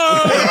 Silver!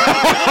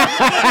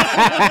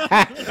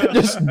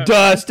 Just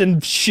dust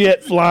and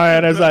shit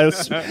flying as I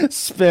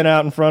spin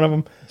out in front of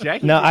him.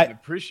 Jackie didn't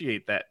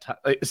appreciate that.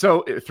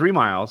 So 3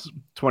 miles,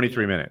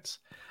 23 minutes.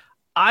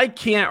 I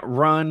can't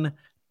run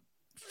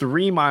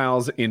 3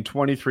 miles in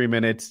 23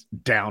 minutes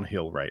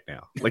downhill right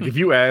now. Like if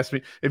you asked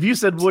me, if you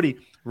said, Woody,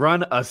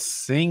 run a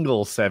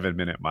single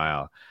 7-minute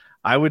mile,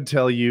 I would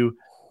tell you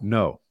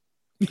no.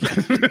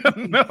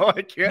 No,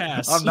 I can't.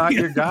 Pass. I'm not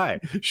your guy.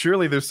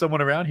 Surely there's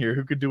someone around here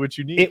who could do what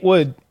you need.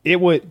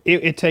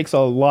 It takes a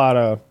lot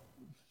of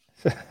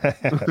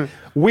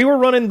we were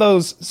running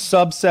those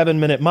sub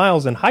 7-minute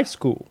miles in high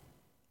school.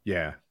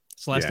 Yeah.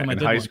 It's the last time I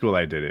did in high school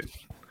I did it.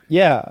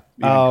 Yeah.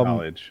 Even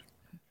college.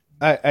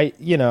 I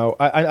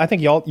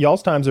think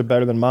y'all's times are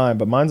better than mine,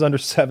 but mine's under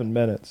 7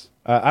 minutes.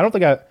 I don't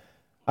think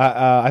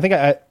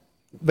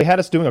they had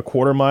us doing a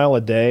quarter mile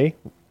a day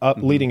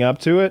leading up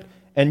to it,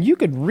 and you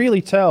could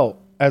really tell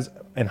as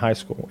in high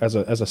school as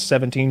a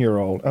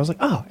 17-year-old. I was like,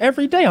 oh,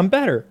 every day I'm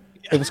better.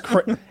 It was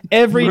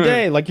every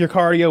day, like your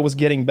cardio was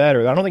getting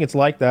better. I don't think it's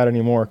like that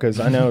anymore because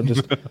I know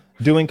just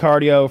doing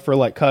cardio for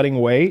like cutting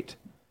weight,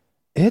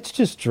 it's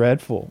just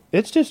dreadful.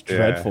 It's just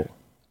dreadful.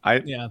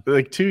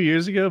 Like 2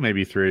 years ago,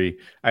 maybe 3,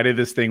 I did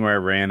this thing where I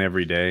ran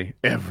every day.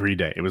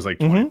 It was like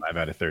 25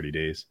 out of 30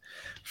 days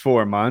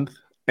for a month.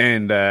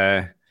 And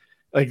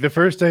like the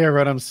first day I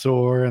run, I'm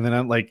sore. And then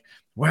I'm like,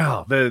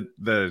 wow,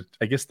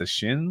 I guess the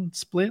shin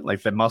split,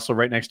 like the muscle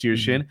right next to your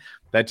shin,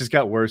 that just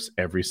got worse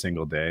every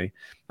single day.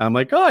 I'm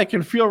like, oh, I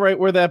can feel right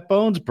where that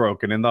bone's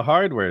broken and the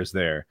hardware's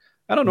there.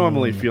 I don't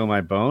normally feel my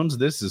bones.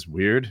 This is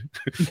weird.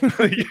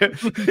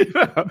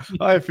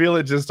 I feel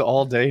it just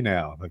all day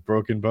now. Like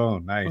broken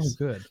bone. Nice.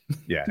 Oh, good.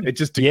 Yeah. It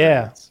just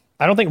degrades.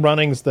 I don't think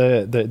running's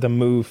the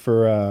move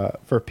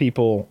for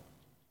people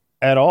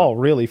at all,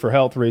 really, for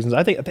health reasons.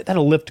 I think that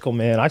elliptical,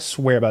 man, I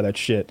swear by that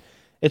shit.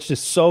 It's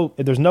just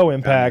there's no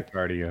impact.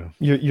 Cardio.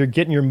 You're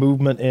getting your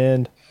movement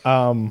in.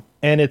 And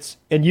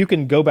you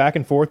can go back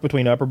and forth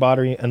between upper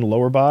body and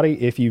lower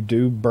body if you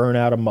do burn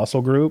out a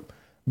muscle group.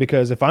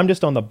 Because if I'm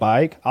just on the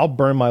bike, I'll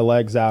burn my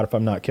legs out if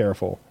I'm not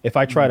careful. If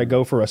I try to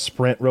go for a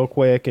sprint real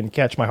quick and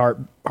catch my heart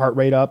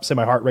rate up, say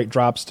my heart rate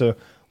drops to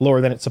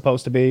lower than it's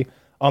supposed to be,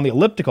 on the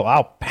elliptical,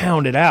 I'll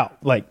pound it out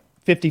like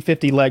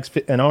 50-50 legs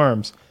and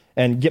arms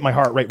and get my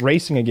heart rate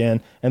racing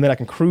again, and then I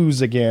can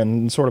cruise again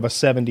in sort of a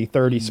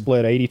 70-30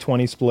 split,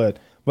 80-20 split.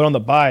 But on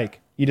the bike,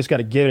 you just got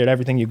to give it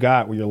everything you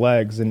got with your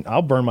legs, and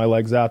I'll burn my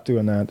legs out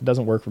doing that. It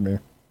doesn't work for me.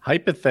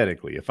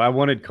 Hypothetically, if I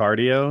wanted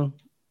cardio,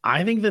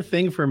 I think the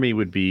thing for me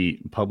would be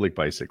public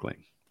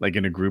bicycling. like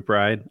in a group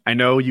ride. I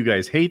know you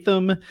guys hate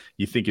them.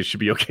 You think it should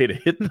be okay to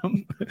hit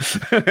them.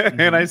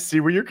 And I see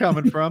where you're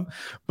coming from.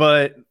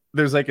 But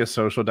there's like a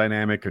social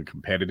dynamic, a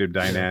competitive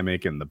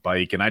dynamic, and the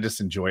bike. And I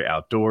just enjoy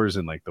outdoors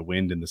and like the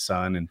wind and the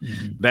sun. And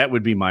that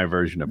would be my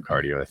version of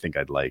cardio. I think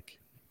I'd like.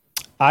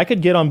 I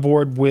could get on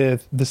board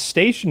with the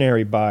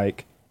stationary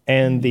bike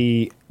and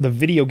the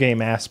video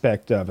game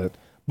aspect of it.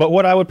 But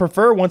what I would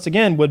prefer, once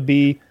again, would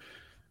be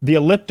the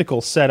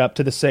elliptical setup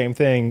to the same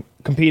thing,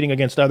 competing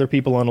against other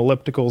people on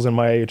ellipticals in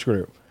my age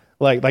group.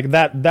 Like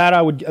that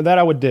I would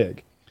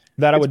dig.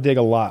 That I would dig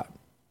a lot.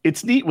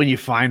 It's neat when you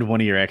find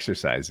one of your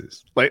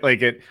exercises.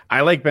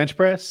 I like bench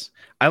press.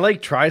 I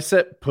like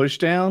tricep push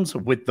downs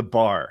with the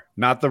bar,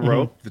 not the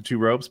rope, the 2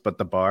 ropes, but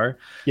the bar.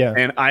 Yeah.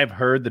 And I've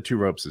heard the 2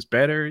 ropes is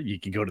better. You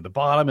can go to the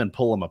bottom and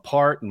pull them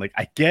apart. And like,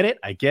 I get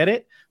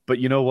it. But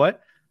you know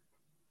what?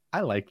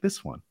 I like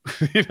this one.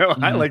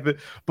 I like the,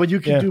 but you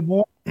can do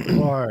more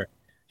bar.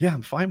 Yeah,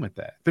 I'm fine with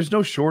that. There's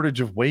no shortage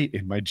of weight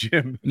in my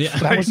gym. Yeah,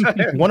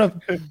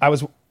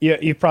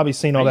 you've probably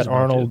seen all that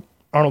Arnold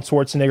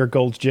Schwarzenegger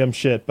Gold's Gym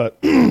shit, but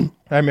I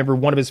remember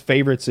one of his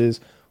favorites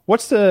is,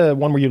 what's the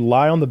one where you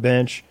lie on the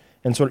bench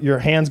and sort of your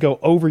hands go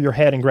over your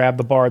head and grab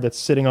the bar that's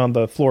sitting on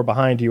the floor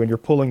behind you and you're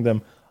pulling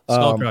them?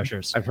 Skull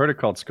crushers. I've heard it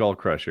called skull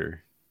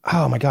crusher.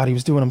 Oh my God, he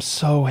was doing them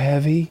so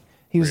heavy.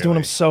 He was doing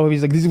them so heavy.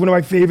 He's like, this is one of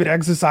my favorite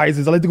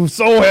exercises. I like to go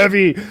so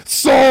heavy.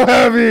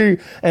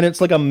 And it's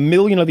like a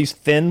million of these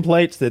thin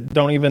plates that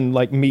don't even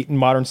like meet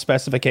modern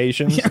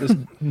specifications.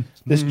 Yeah.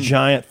 This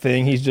giant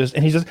thing. He's just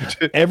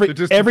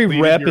every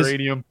rep is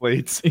uranium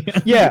plates.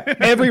 Yeah,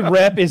 every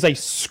rep is a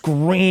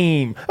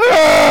scream.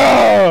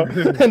 Ah!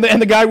 and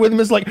the guy with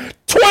him is like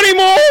 20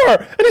 more,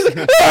 and he's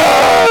like,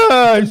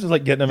 ah! He's just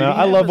like getting them out.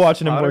 I love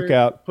watching him work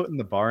out. Putting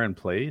the bar in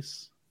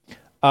place.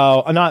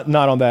 Oh, not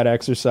on that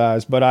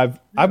exercise, but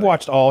I've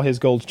watched all his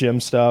Gold's Gym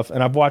stuff,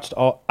 and I've watched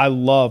all. I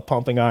love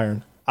pumping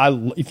iron.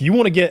 If you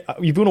want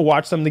to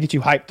watch something to get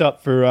you hyped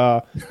up for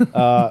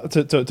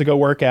to go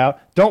work out,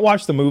 don't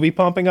watch the movie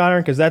Pumping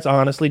Iron, because that's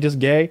honestly just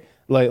gay.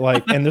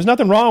 Like, and there's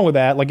nothing wrong with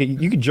that. Like,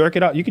 you could jerk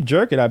it out. You could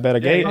jerk it. I bet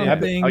a gay.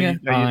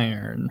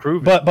 Iron.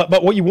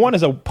 But what you want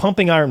is a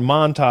pumping iron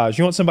montage.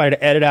 You want somebody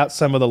to edit out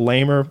some of the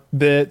lamer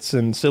bits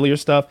and sillier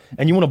stuff,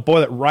 and you want to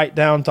boil it right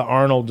down to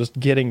Arnold just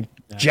getting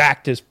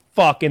jacked as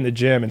fuck in the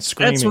gym and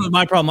screaming. That's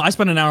my problem. I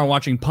spent an hour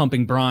watching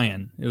Pumping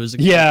Brian. It was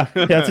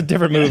that's a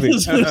different movie.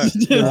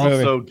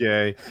 Also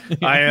gay.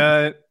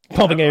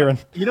 Pumping Aaron.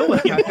 You know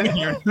what? You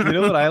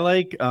know what I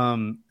like?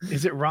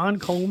 Is it Ron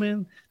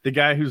Coleman, the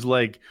guy who's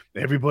like,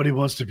 everybody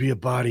wants to be a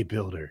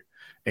bodybuilder.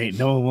 Ain't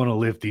no one want to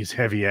lift these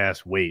heavy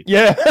ass weights.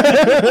 Yeah,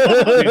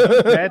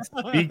 that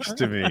speaks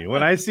to me.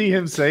 When I see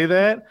him say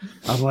that,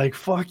 I'm like,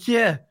 fuck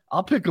yeah,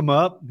 I'll pick him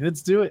up.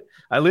 Let's do it.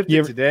 I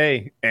lifted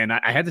today, and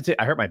I had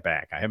to I hurt my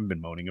back. I haven't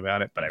been moaning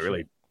about it, but I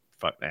really,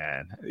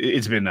 man,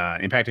 it's been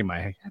impacting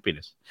my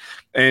happiness.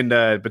 And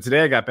but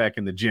today I got back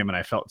in the gym, and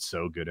I felt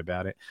so good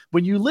about it.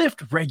 When you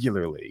lift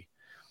regularly,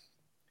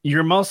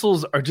 your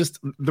muscles are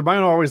they're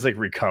always like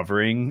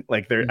recovering.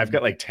 Like I've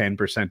got like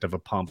 10% of a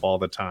pump all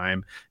the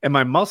time, and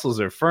my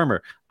muscles are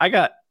firmer. I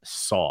got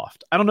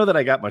soft. I don't know that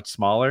I got much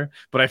smaller,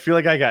 but I feel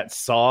like I got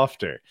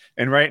softer.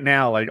 And right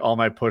now, like all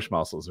my push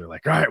muscles are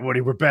like, all right,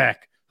 Woody, we're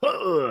back.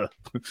 Dude,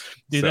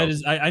 that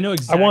is, I know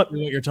exactly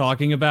what you're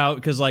talking about,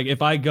 because like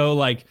if I go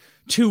like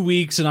 2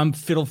 weeks and I'm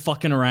fiddle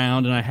fucking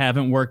around and I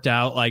haven't worked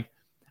out, like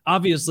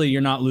obviously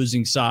you're not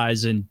losing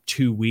size in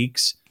 2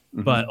 weeks,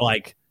 but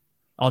like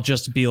I'll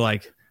just be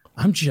like,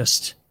 I'm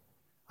just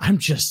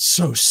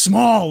so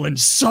small and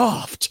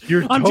soft.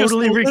 You're I'm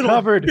totally just a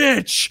recovered,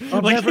 bitch.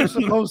 I'm never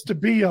supposed to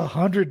be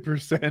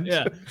 100%.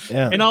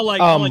 Yeah. And I'll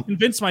like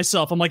convince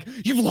myself. I'm like,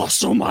 you've lost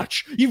so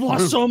much.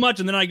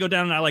 And then I go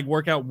down and I like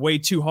work out way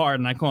too hard,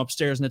 and I come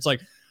upstairs and it's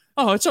like,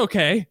 oh, it's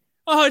okay.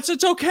 Oh, it's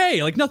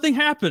okay. Like nothing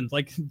happened.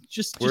 Like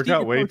just work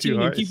out way too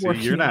hard. See,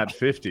 you're not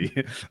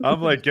 50.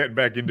 I'm like getting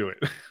back into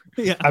it.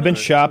 Yeah. I've been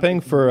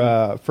shopping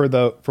for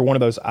one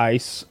of those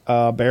ice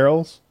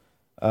barrels.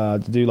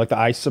 To do like the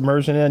ice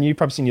submersion in. You've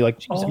probably seen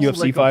UFC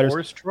like fighters. A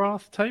horse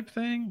trough type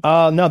thing?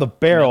 No, the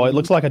barrel. It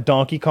looks like a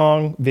Donkey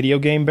Kong video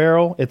game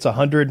barrel. It's a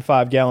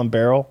 105-gallon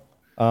barrel.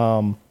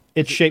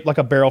 It's shaped like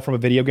a barrel from a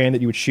video game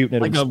that you would shoot and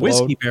it would explode. Like a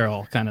whiskey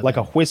barrel, kind of. Like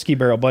a whiskey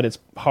barrel, but it's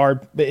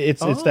hard.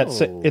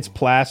 It's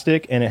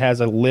plastic, and it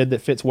has a lid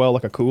that fits well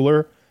like a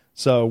cooler.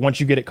 So once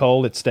you get it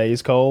cold, it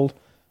stays cold.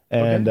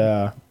 And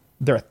they're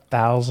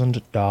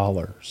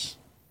 $1,000.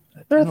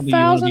 They're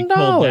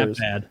 $1,000.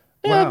 Bad.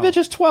 Yeah, wow. Bitch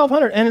is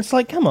 $1,200, and it's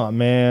like, come on,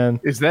 man.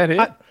 Is that it?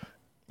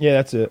 Yeah,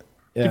 that's it.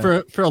 Yeah.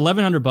 For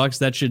 $1,100,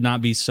 that should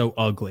not be so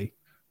ugly.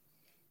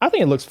 I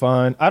think it looks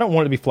fine. I don't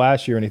want it to be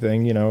flashy or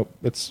anything. You know,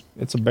 it's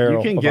a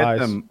barrel. You can of get ice.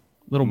 them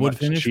little wood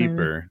finish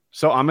cheaper. Maybe?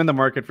 So I'm in the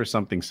market for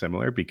something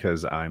similar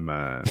because I'm.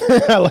 I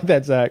like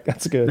that, Zach.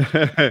 That's good.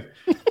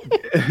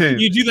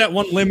 You do that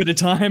one limited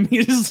time.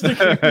 You just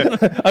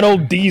an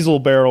old diesel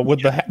barrel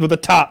with the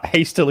top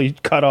hastily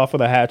cut off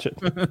with a hatchet.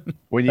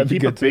 When you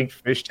keep a big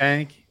fish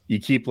tank, you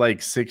keep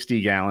like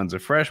 60 gallons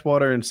of fresh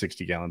water and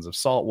 60 gallons of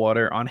salt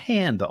water on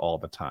hand all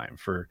the time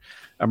for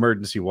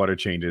emergency water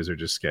changes or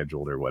just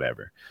scheduled or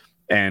whatever.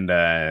 And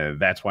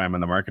that's why I'm in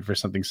the market for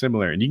something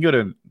similar. And you can go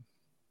to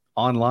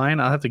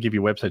online. I'll have to give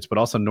you websites, but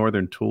also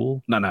Northern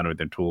Tool, not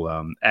Northern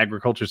Tool,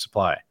 Agriculture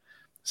Supply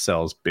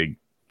sells big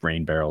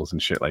rain barrels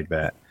and shit like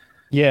that.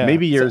 Yeah.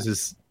 Maybe yours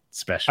is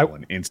special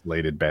and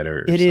insulated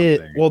better. It is.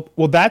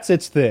 Well, that's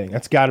its thing.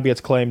 That's got to be its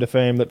claim to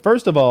fame. That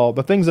first of all,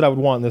 the things that I would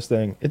want in this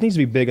thing, it needs to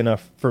be big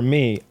enough for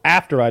me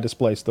after I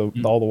displace all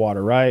the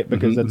water, right?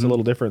 Because that's a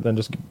little different than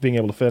just being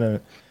able to fit in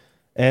it.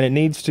 And it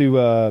needs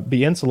to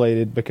be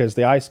insulated because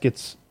the ice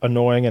gets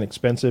annoying and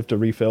expensive to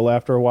refill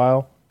after a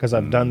while. Because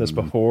I've done this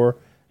before,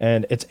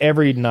 and it's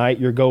every night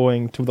you're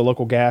going to the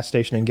local gas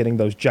station and getting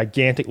those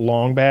gigantic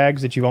long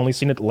bags that you've only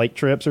seen at lake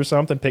trips or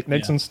something,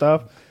 picnics and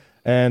stuff.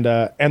 And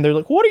they're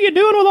like, "What are you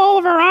doing with all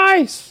of our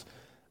ice?"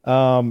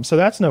 So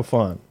that's no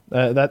fun.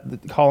 That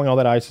hauling all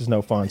that ice is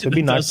no fun. So it'd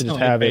be nice to just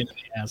have it.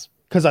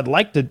 Because I'd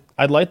like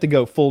to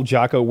go full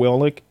Jocko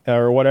Willink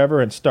or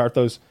whatever and start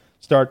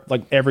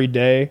like every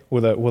day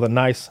with a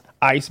nice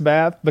ice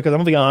bath. Because I'm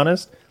gonna be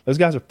honest, those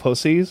guys are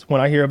pussies. When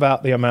I hear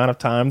about the amount of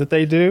time that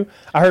they do,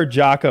 I heard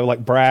Jocko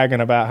like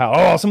bragging about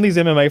how some of these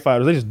MMA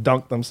fighters, they just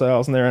dunk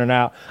themselves and they're in and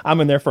out.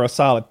 I'm in there for a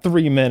solid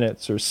 3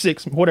 minutes or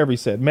 6, whatever he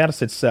said. Matt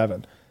said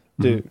 7.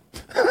 Dude,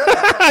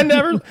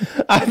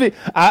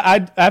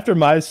 I after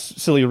my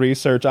silly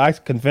research, I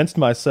convinced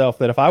myself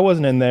that if I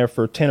wasn't in there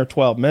for 10 or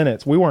 12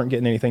 minutes, we weren't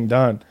getting anything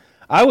done.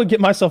 I would get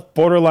myself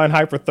borderline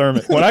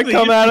hyperthermic. When I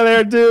come out of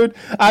there, dude,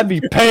 I'd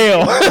be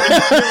pale.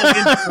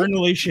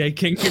 Internally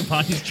shaking, your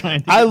body's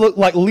trying to... I look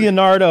like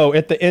Leonardo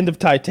at the end of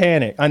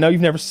Titanic. I know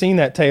you've never seen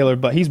that, Taylor,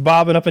 but he's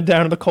bobbing up and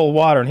down in the cold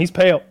water, and he's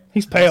pale.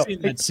 He's pale. I've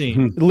seen that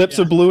scene. Lips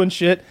are blue and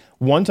shit.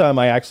 One time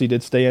I actually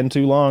did stay in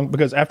too long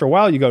because after a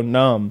while you go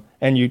numb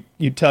and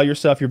you tell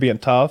yourself you're being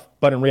tough,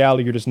 but in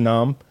reality you're just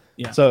numb.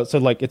 Yeah. So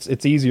like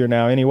it's easier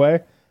now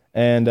anyway.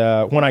 And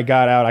when I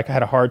got out, I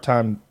had a hard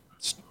time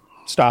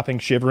stopping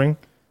shivering.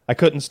 I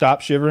couldn't stop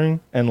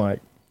shivering, and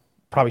like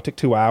probably took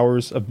 2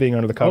 hours of being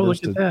under the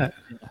covers. Oh, look at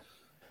that.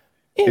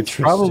 It's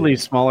probably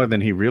smaller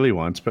than he really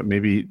wants, but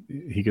maybe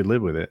he could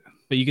live with it.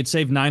 But you could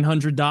save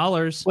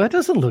 $900. Well, it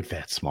doesn't look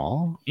that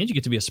small. And you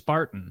get to be a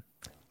Spartan.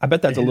 I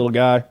bet that's a little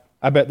guy.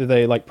 I bet that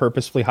they like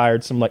purposefully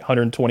hired some like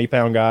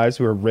 120-pound guys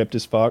who are ripped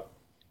as fuck.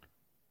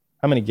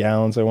 How many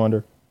gallons, I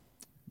wonder?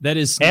 That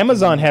is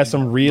Amazon has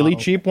some really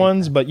cheap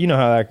ones, but you know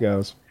how that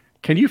goes.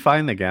 Can you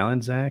find the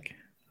gallon, Zach?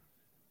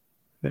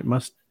 It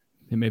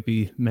may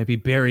be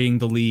burying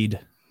the lead.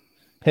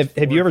 Have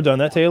you ever done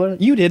that, Taylor?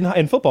 You did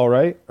in football,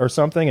 right? Or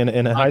something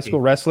in high school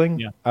wrestling?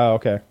 Yeah. Oh,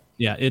 okay.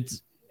 Yeah,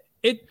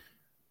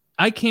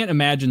 I can't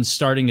imagine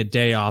starting a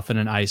day off in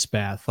an ice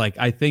bath. Like,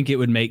 I think it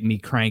would make me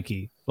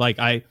cranky. Like,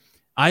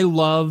 I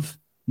love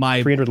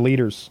my 300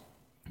 liters.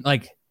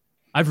 Like,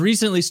 I've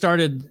recently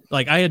started,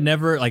 like, I had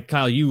never, like,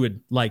 Kyle, you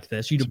would like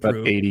this. You'd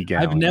approve. 80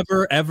 gallons. I've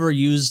never ever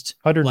used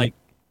 100. like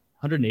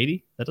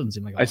 180. That doesn't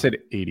seem like a lot. I said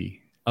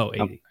 80. Oh,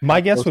 80.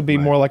 My guess would be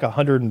more like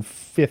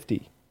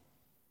 150.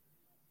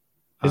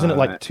 Isn't it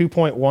like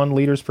 2.1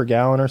 liters per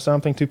gallon or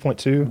something?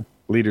 2.2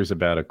 liters,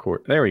 about a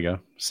quart. There we go.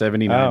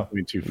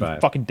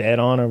 79.25. Fucking dead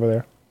on over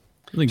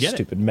there. Get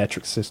Stupid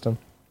metric system.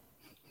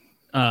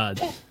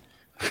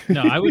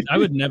 No, I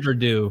would never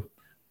do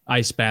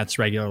ice baths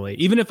regularly.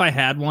 Even if I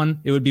had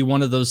one, it would be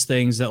one of those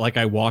things that like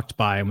I walked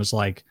by and was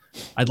like,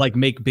 I'd like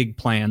make big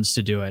plans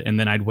to do it, and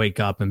then I'd wake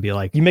up and be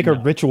like, you make a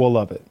ritual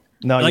of it.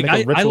 No, like you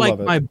make a ritual I like of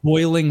it. my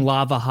boiling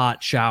lava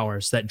hot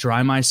showers that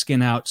dry my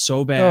skin out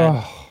so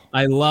bad.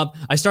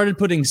 I started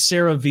putting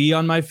CeraVe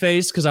on my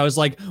face because I was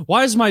like,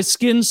 why is my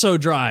skin so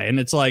dry? And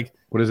it's like,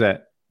 what is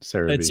that?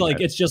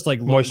 CeraVe? It's just like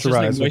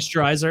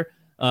moisturizer.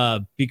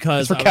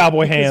 Because it's for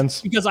cowboy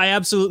hands. Because I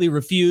absolutely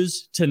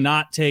refuse to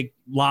not take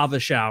lava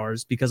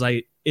showers because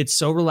it's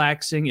so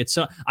relaxing.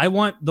 I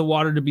want the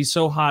water to be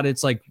so hot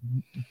it's like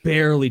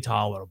barely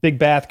tolerable. Big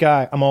bath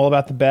guy. I'm all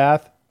about the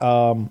bath.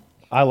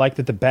 I like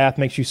that the bath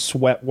makes you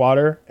sweat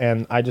water,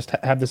 and I just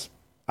have this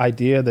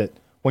idea that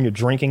when you're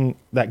drinking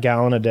that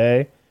gallon a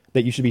day,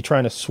 that you should be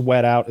trying to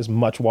sweat out as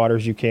much water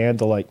as you can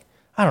to, like,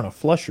 I don't know,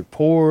 flush your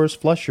pores,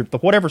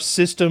 whatever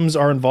systems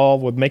are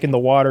involved with making the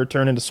water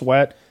turn into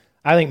sweat.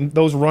 I think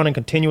those running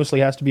continuously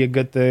has to be a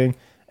good thing.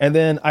 And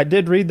then I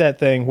did read that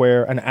thing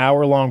where an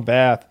hour-long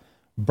bath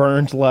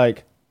burned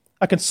like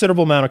a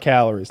considerable amount of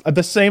calories,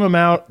 the same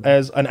amount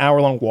as an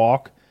hour-long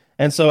walk.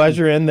 And so as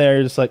you're in there,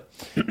 you're just like,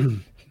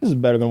 this is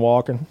better than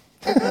walking.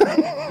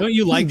 Don't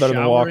you like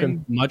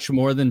showering much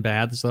more than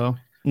baths, though?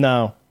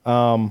 No,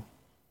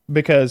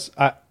 because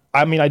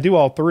I mean, I do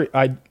all three.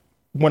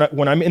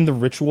 When I'm in the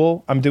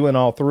ritual, I'm doing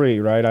all three,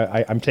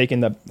 right? I'm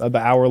taking the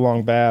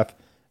hour-long bath,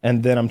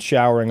 and then I'm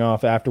showering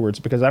off afterwards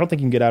because I don't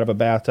think you can get out of a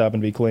bathtub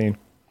and be clean.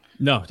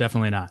 No,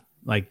 definitely not.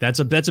 Like that's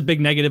a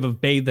big negative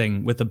of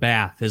bathing with a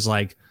bath is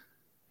like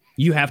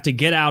you have to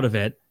get out of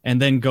it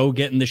and then go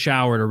get in the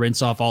shower to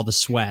rinse off all the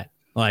sweat.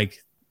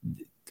 Like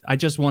I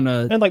just want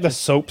to, and like the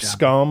soap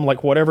scum,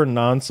 like whatever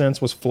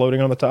nonsense was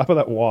floating on the top of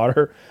that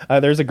water.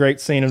 There's a great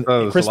scene in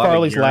Chris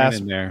Farley's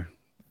last.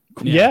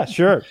 Yeah,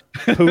 sure.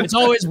 Poop. It's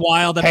always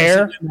wild that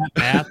Hair. I'm sitting in that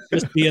bath,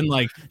 just being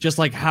like, just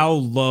like how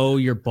low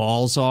your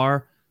balls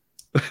are.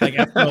 Like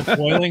after a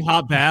boiling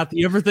hot bath,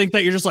 you ever think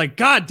that you're just like,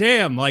 God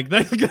damn, like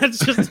that's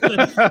just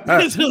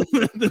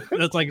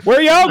that's like,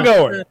 Where y'all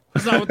going?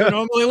 That's not what they're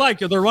normally like.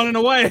 They're running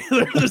away.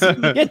 They're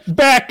just- Get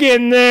back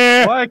in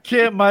there. Why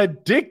can't my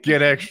dick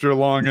get extra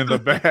long in the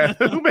bath?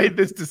 Who made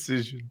this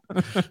decision?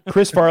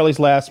 Chris Farley's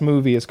last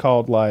movie is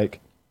called like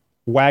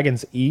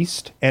Wagons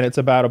East, and it's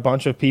about a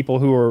bunch of people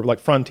who are like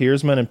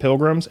frontiersmen and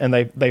pilgrims, and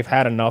they've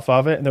had enough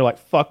of it, and they're like,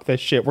 fuck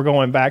this shit, we're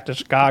going back to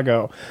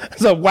Chicago.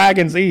 So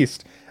Wagons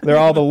East, they're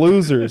all the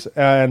losers.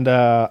 And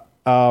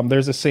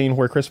there's a scene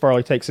where Chris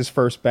Farley takes his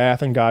first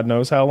bath in God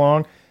knows how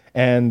long,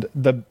 and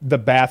the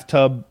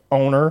bathtub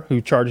owner who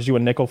charges you a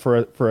nickel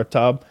for a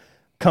tub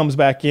comes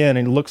back in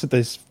and looks at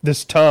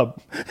this tub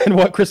and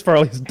what Chris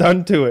Farley's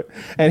done to it,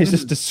 and he's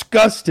just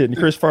disgusted. And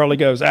Chris Farley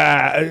goes,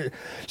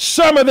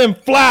 some of them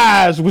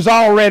flies was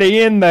already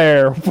in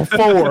there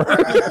before,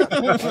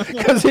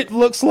 because it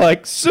looks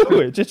like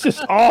sewage. It's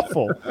just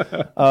awful.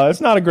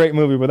 It's not a great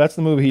movie, but that's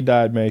the movie he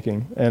died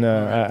making, and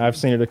I've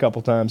seen it a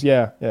couple times.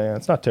 Yeah,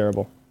 it's not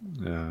terrible.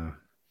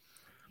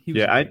 We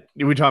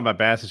talking about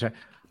baths.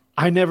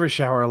 I never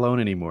shower alone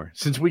anymore.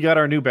 Since we got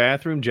our new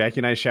bathroom,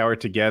 Jackie and I shower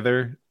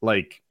together.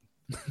 Like,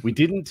 we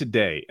didn't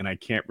today, and I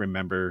can't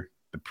remember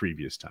the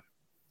previous time.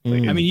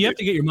 Like, I mean, you have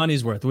to get your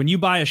money's worth. When you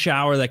buy a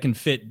shower that can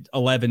fit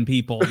 11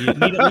 people, you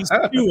need at least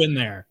 2 in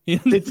there.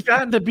 It's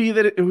gotten to be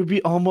that it would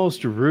be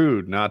almost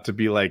rude not to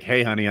be like,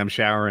 hey, honey, I'm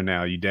showering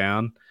now. You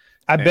down?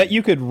 I bet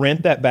you could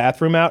rent that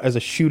bathroom out as a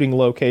shooting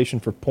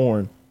location for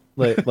porn.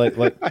 Like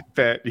I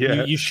bet,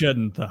 yeah. You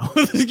shouldn't, though.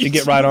 You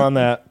get right on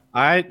that.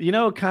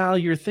 Kyle,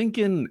 you're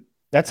thinking.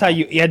 That's how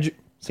you edge.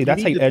 See,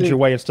 that's how you edge your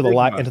way into the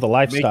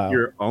lifestyle. Make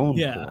your own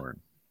porn,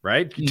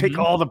 right? You take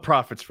all the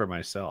profits for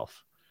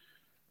myself.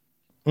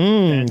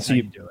 That's So how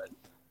you you do it.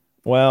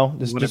 Well,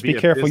 just be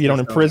careful you don't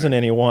imprison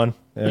anyone.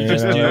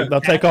 do.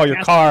 They'll take all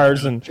your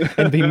cars and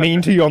be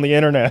mean to you on the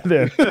internet.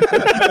 Then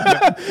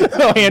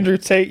they'll Andrew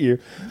Tate you.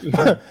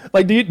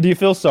 Like, do you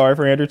feel sorry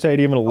for Andrew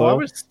Tate even a little? I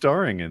was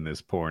starring in this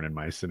porn in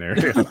my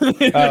scenario.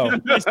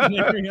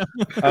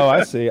 Oh,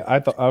 I see. I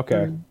thought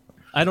okay.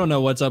 I don't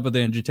know what's up with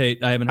Andrew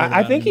Tate. I haven't heard I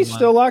about think him in he's a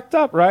still while. locked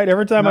up, right?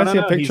 Every time I see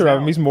a picture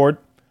of him, he's more.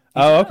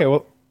 Oh, okay.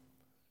 Well,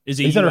 Is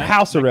he he's under US?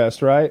 house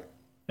arrest, right?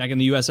 Back in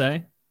the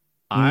USA?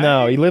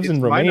 No, he lives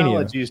in Romania. My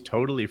knowledge, he's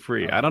totally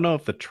free. I don't know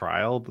if the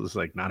trial is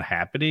like not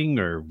happening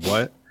or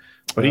what,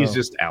 but he's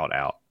just out.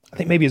 I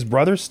think maybe his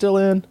brother's still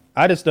in.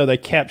 I just know they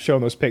kept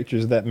showing those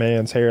pictures of that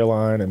man's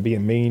hairline and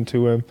being mean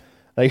to him.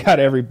 They got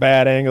every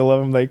bad angle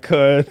of him they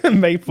could and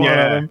made fun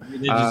of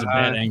him. They just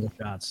bad angle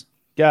shots.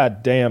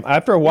 God damn.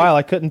 After a while,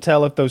 I couldn't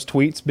tell if those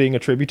tweets being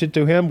attributed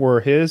to him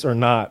were his or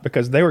not,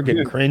 because they were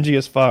getting cringy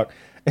as fuck.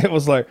 It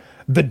was like,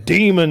 the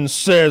demon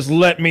says,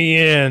 let me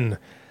in.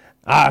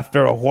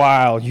 After a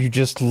while, you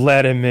just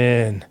let him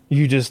in.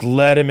 You just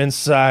let him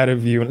inside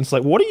of you. And it's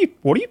like, what are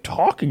you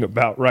talking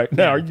about right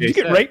now? Did you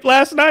get raped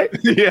last night?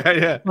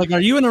 Yeah. Like,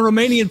 are you in a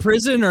Romanian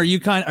prison, or are you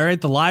are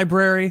at the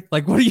library?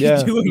 Like, what are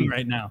you doing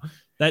right now?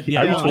 That Are you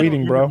I don't tweeting,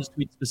 remember bro? this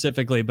tweet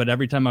specifically, but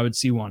every time I would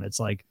see one, it's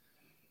like,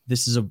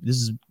 this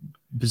is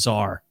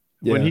bizarre.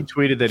 When he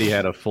tweeted that he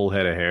had a full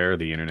head of hair,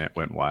 the internet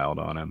went wild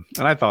on him,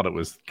 and I thought it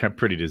was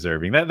pretty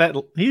deserving. That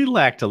he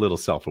lacked a little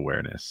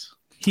self-awareness.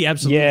 He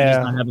absolutely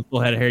does not have a full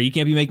head of hair. You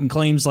can't be making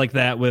claims like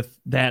that with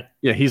that.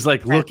 Yeah, he's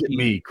like, look at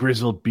me,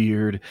 grizzled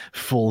beard,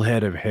 full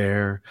head of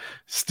hair,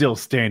 still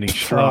standing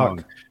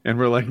strong. And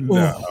we're like,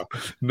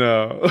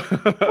 no.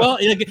 Well,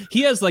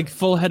 he has like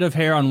full head of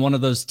hair on one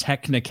of those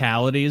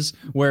technicalities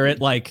where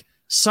it like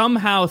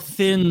somehow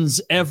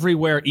thins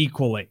everywhere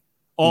equally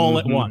all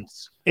at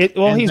once. He's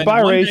then one day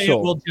biracial.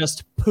 it will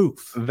just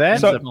poof.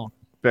 That's a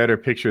better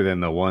picture than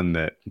the one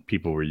that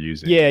people were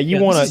using. Yeah,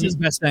 you want this is to his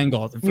best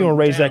angle. you want to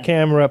raise that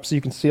camera up so you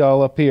can see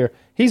all up here.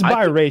 He's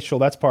biracial.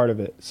 That's part of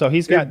it. So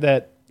he's got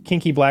that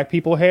kinky black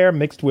people hair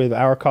mixed with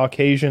our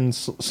Caucasian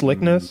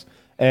slickness,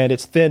 and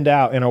it's thinned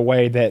out in a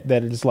way that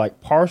is like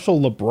partial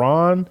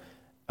LeBron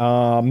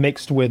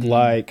mixed with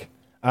like,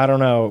 I don't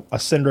know, a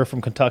Cinder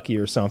from Kentucky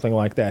or something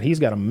like that. He's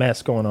got a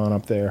mess going on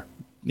up there.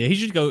 Yeah, he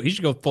should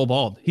go full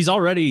bald. He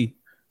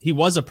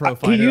was a pro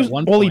fighter at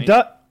one point.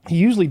 He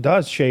usually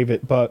does shave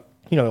it, but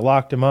they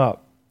locked him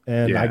up,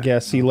 and I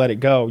guess he let it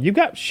go. You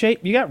got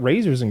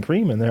razors and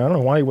cream in there. I don't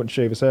know why he wouldn't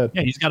shave his head.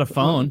 Yeah, he's got a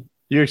phone.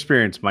 Your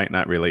experience might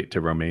not relate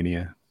to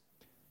Romania.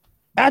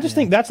 I just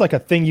think that's like a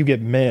thing you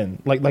get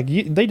men.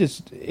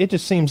 It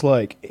just seems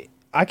like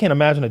I can't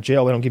imagine a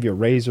jail they don't give you a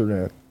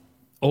razor in.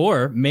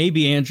 Or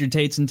maybe Andrew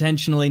Tate's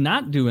intentionally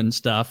not doing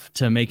stuff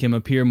to make him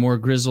appear more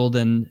grizzled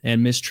and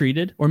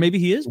mistreated, or maybe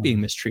he is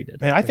being mistreated.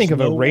 Man, I think of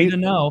a razor.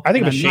 I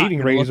think of a shaving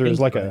razor as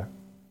like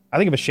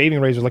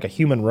a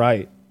human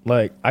right.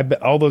 Like, I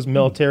bet all those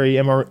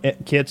military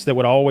kits that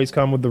would always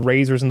come with the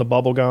razors and the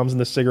bubble gums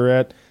and the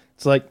cigarette.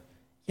 It's like,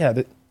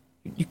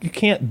 you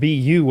can't be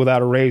you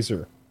without a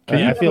razor.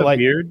 I feel like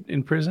beard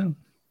in prison.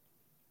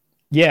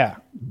 Yeah.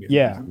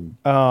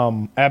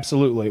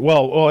 Absolutely.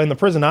 Well, in the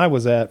prison I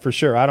was at, for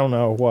sure. I don't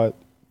know what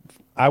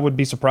I would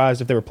be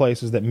surprised if there were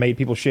places that made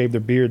people shave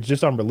their beards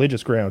just on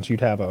religious grounds.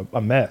 You'd have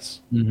a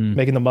mess.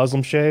 Making the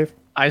Muslim shave.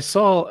 I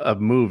saw a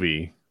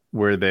movie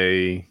where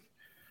they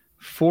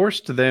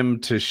forced them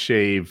to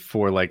shave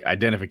for like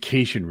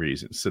identification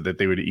reasons so that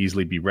they would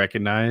easily be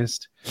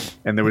recognized.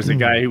 And there was a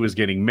guy who was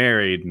getting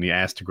married and he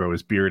asked to grow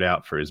his beard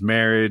out for his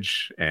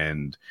marriage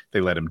and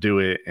they let him do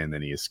it. And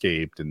then he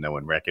escaped and no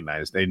one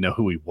recognized. They know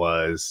who he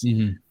was.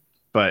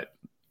 But,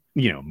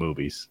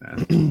 movies.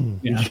 You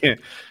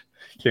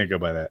can't go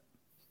by that.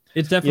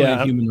 It's definitely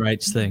a human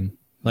rights thing.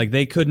 Like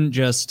they couldn't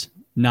just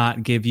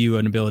not give you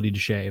an ability to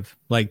shave.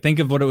 Like think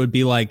of what it would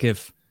be like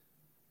if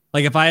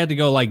I had to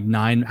go like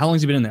 9, how long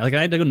has he been in there? Like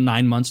I had to go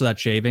 9 months without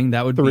shaving.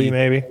 That would 3 be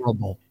maybe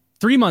horrible.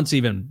 3 months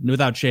even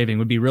without shaving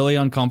would be really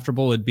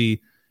uncomfortable. It'd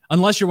be,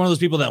 unless you're one of those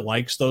people that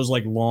likes those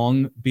like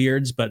long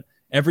beards. But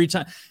every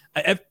time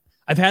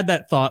I've had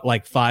that thought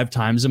like 5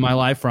 times in my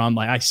life where I'm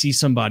like, I see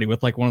somebody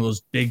with like one of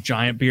those big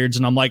giant beards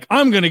and I'm like,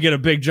 I'm going to get a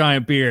big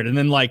giant beard. And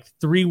then like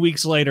 3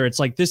 weeks later, it's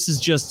like, this is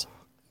just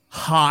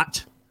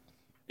hot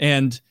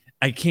and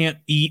I can't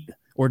eat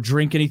or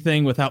drink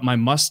anything without my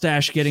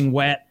mustache getting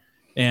wet.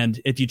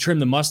 And if you trim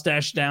the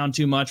mustache down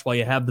too much while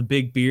you have the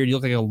big beard, you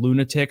look like a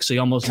lunatic. So you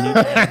almost need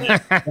to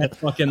have that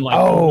fucking like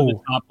over the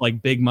top,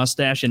 like big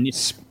mustache. And you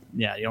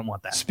don't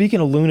want that.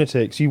 Speaking of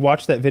lunatics, you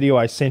watched that video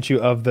I sent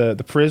you of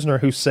the prisoner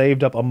who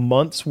saved up a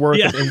month's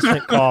worth of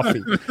instant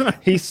coffee.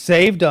 He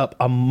saved up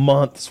a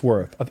month's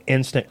worth of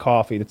instant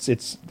coffee.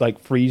 It's like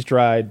freeze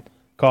dried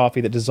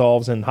coffee that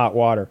dissolves in hot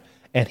water.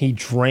 And he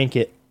drank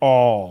it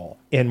all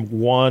in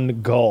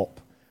one gulp.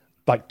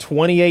 Like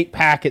 28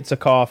 packets of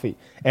coffee,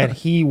 and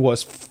he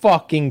was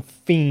fucking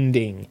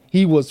fiending.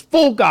 He was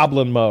full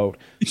goblin mode,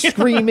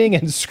 screaming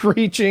and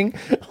screeching,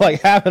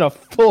 like having a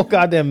full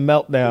goddamn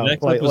meltdown. That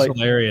clip was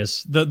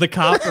hilarious. The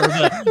cop or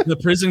the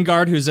prison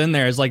guard who's in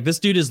there is like, this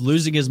dude is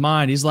losing his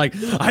mind. He's like,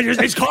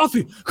 it's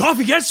coffee.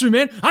 Coffee gets me,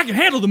 man. I can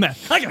handle the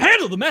meth. I can't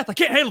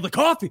handle the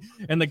coffee.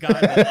 And the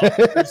guy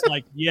is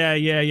like,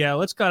 yeah.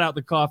 Let's cut out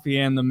the coffee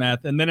and the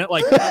meth. And then it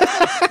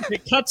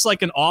cuts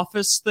like an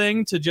office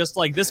thing to just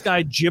like this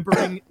guy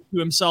gibbering to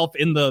himself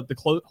in the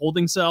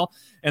holding cell,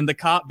 and the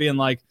cop being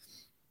like,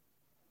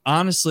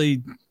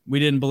 honestly, we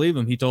didn't believe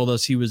him. He told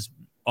us he was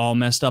all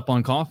messed up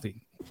on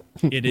coffee.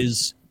 It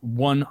is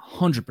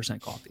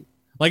 100% coffee.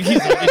 Like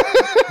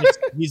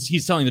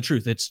he's telling the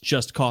truth. It's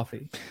just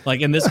coffee.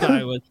 Like, and this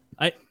guy was,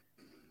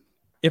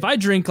 if I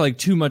drink like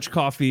too much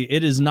coffee,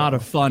 it is not a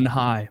fun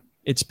high.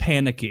 It's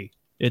panicky.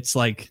 It's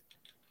like,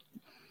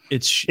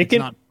 it's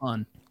not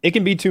fun. It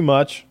can be too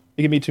much.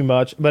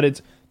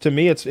 But to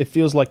me, it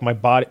feels like my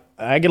body.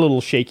 I get a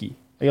little shaky.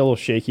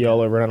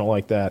 All over, and I don't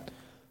like that.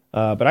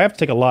 But I have to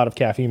take a lot of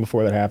caffeine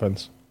before that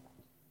happens.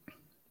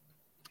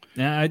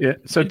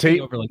 So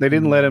Tate, they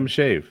didn't let him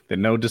shave. There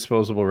are no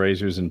disposable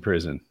razors in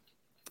prison.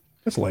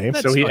 That's lame.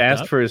 So he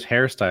asked for his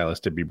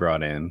hairstylist to be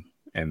brought in,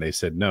 and they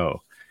said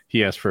no.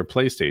 He asked for a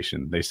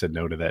PlayStation. They said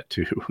no to that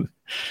too.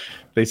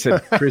 They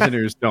said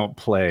prisoners don't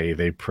play,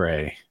 they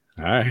pray.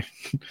 All right.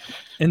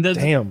 And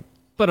damn.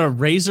 But a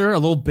razor, a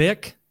little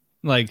Bic,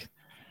 like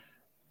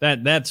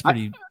that's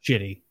pretty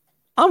shitty.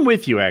 I'm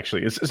with you,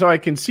 actually. So I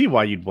can see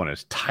why you'd want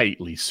to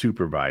tightly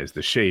supervise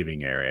the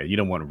shaving area. You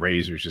don't want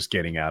razors just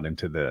getting out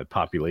into the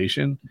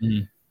population.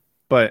 Mm-hmm.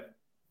 But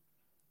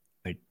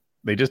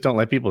they just don't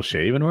let people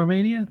shave in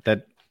Romania?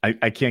 That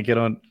I can't get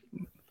on.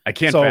 I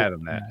can't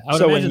fathom that.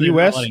 So in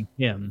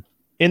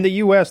the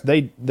US,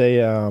 they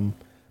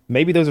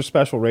maybe those are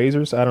special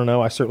razors. I don't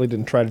know. I certainly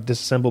didn't try to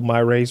disassemble my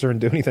razor and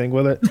do anything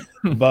with it.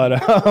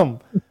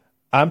 But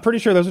I'm pretty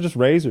sure those are just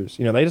razors.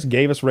 They just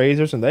gave us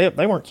razors, and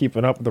they weren't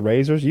keeping up with the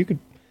razors.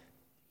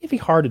 It'd be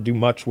hard to do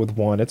much with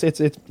one.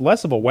 It's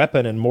less of a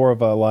weapon and more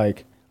of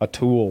a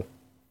tool.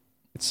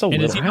 It's so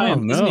little. I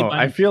don't know.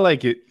 I feel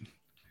like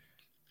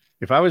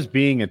if I was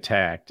being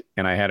attacked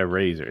and I had a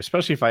razor,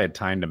 especially if I had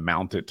time to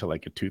mount it to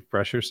like a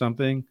toothbrush or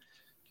something,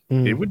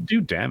 it would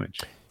do damage.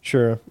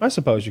 Sure, I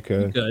suppose you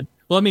could. Good.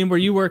 Well, I mean, where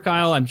you were,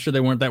 Kyle, I'm sure they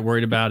weren't that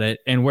worried about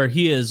it, and where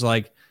he is,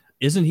 like.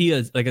 Isn't he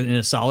in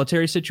a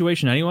solitary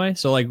situation anyway?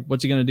 So like,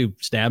 what's he gonna do?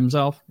 Stab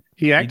himself?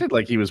 He acted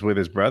like he was with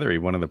his brother. He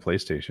wanted the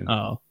PlayStation.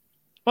 Oh,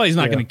 well, he's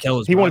not gonna kill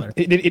his brother.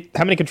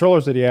 How many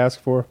controllers did he ask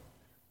for?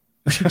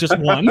 Just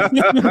one. Wait,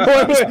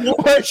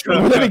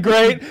 that'd be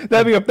great.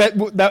 That'd be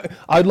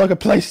I'd like a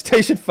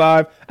PlayStation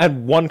 5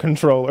 and one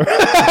controller.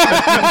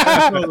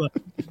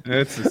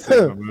 That's a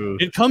simple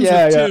move. It comes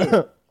with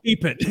two.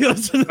 Keep it.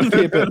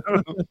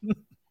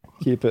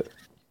 Keep it.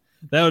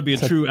 That would be a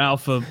true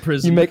alpha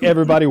prison. You make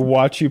everybody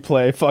watch you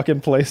play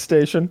fucking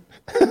PlayStation.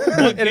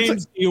 What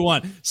games do you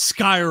want?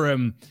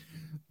 Skyrim.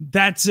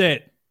 That's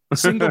it.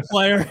 Single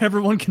player,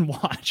 everyone can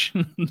watch.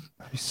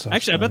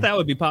 Actually, I bet that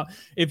would be pop.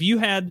 If you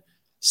had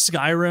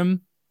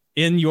Skyrim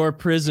in your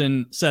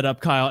prison setup,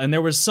 Kyle, and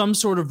there was some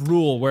sort of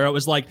rule where it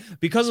was like,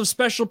 because of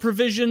special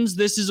provisions,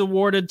 this is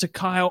awarded to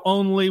Kyle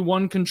only,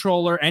 one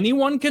controller.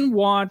 Anyone can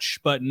watch,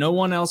 but no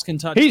one else can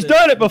touch it. He's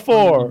done it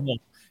before.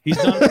 He's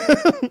done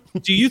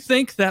it. Do you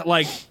think that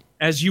like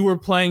as you were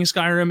playing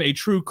Skyrim, a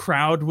true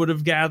crowd would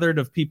have gathered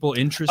of people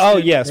interested? Oh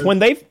yes,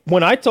 when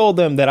I told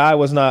them that I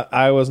was not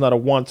a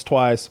once,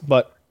 twice,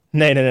 but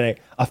nay,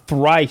 a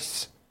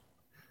thrice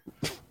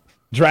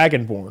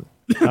Dragonborn.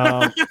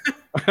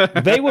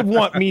 They would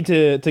want me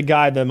to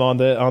guide them on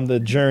the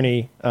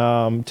journey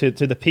to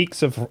the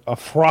peaks of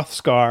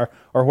Hrothgar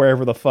or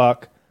wherever the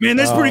fuck. Man,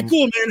 that's pretty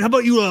cool, man. How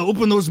about you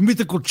open those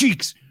mythical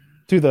cheeks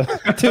to the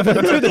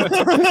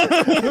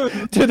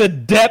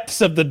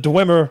depths of the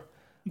Dwemer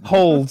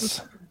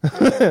holds.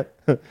 Look at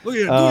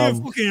your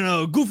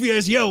fucking goofy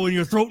ass yell when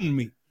you're throating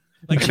me.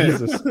 Like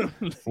Jesus.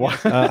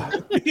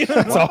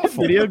 That's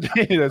awful. Video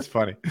game. That's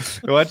funny.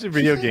 Watching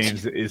video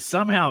games is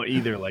somehow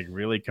either like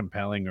really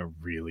compelling or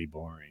really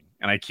boring,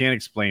 and I can't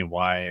explain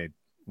why.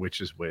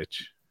 Which is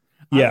which?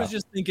 Yeah. I was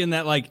just thinking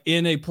that, like,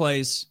 in a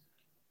place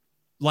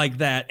like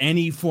that,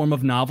 any form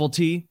of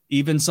novelty,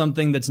 even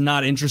something that's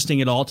not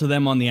interesting at all to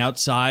them on the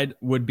outside,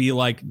 would be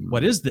like,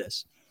 "What is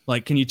this?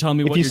 Like, can you tell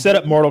me what?" If you set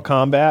up Mortal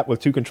Kombat with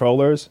 2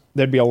 controllers,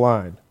 there'd be a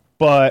line.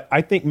 But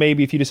I think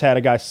maybe if you just had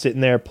a guy sitting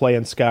there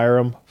playing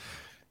Skyrim,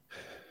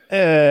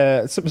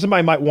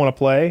 somebody might want to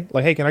play.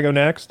 Like, hey, can I go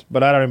next?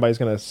 But I don't know anybody's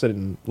going to sit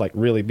and like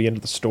really be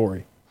into the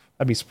story.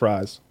 I'd be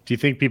surprised. Do you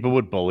think people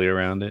would bully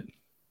around it?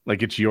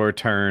 Like, it's your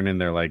turn, and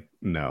they're like,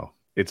 no,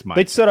 it's mine.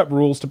 They'd set up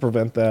rules to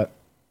prevent that.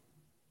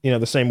 You know,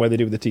 the same way they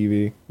do with the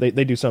TV.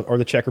 They do some, or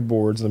the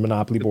checkerboards, the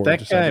Monopoly boards.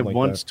 That guy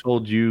once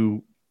told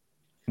you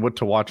what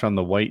to watch on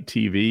the white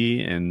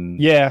TV, and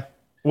yeah.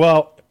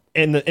 Well,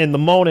 in the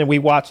morning we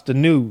watched the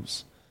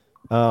news.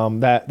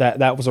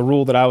 That was a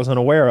rule that I was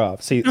unaware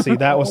of. See,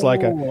 that was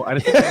like in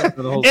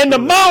the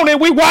morning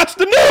we watched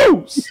the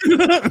news.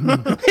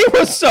 He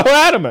was so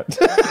adamant.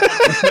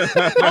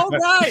 All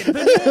right,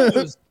 the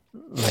news.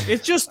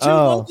 It's just 2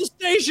 local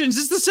stations.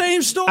 It's the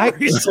same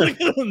story.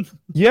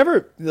 You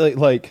ever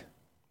like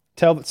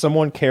tell that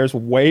someone cares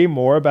way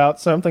more about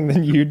something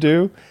than you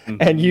do,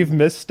 and you've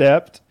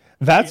misstepped?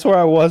 That's where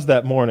I was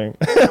that morning,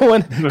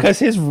 because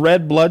his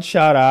red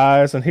bloodshot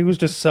eyes, and he was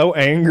just so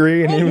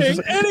angry, and he was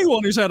just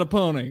anyone who's had a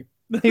pony.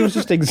 He was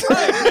just he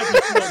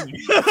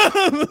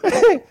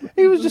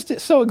was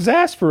just so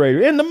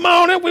exasperated. In the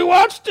morning, we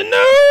watched the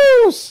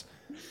news,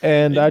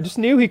 and I just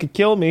knew he could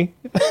kill me.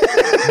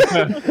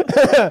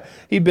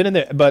 He'd been in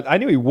there, but I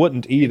knew he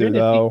wouldn't either,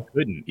 though. He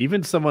couldn't.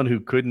 Even someone who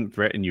couldn't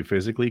threaten you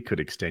physically could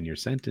extend your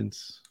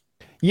sentence.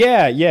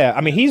 Yeah.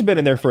 I mean, he's been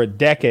in there for a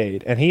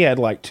decade, and he had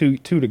like two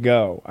to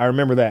go. I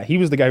remember that. He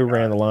was the guy who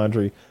ran the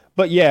laundry.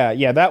 But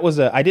yeah, that was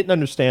I didn't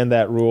understand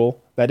that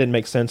rule. That didn't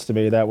make sense to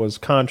me. That was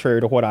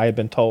contrary to what I had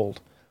been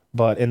told.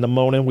 But in the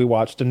morning, we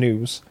watched the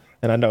news,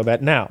 and I know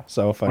that now.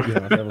 So if I,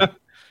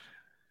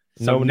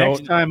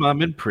 next time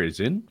I'm in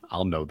prison,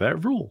 I'll know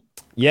that rule.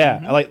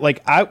 Yeah,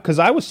 because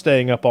I was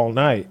staying up all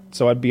night,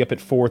 so I'd be up at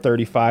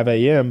 4:35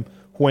 a.m.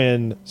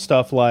 when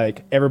stuff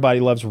like Everybody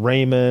Loves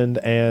Raymond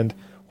and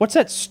what's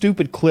that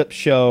stupid clip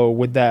show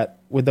with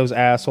those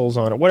assholes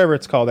on it? Whatever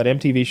it's called, that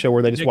MTV show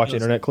where they just watch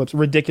internet clips.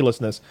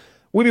 Ridiculousness.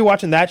 We'd be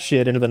watching that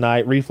shit into the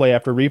night, replay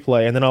after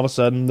replay, and then all of a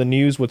sudden the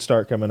news would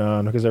start coming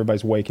on because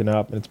everybody's waking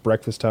up and it's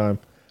breakfast time.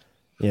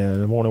 Yeah, in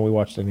the morning we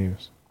watch the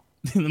news.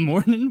 In the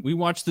morning we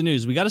watch the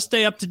news. We got to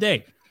stay up to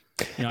date.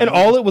 And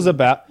all it was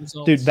about,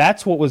 dude,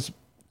 that's what was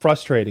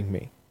frustrating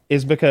me,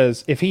 is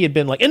because if he had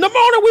been like, in the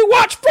morning we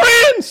watch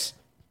Friends,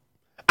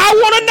 I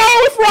want to know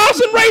if Ross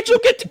and Rachel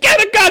get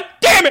together, god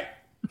damn it.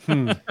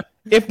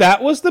 If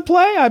that was the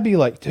play, I'd be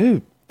like,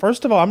 dude,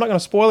 first of all, I'm not going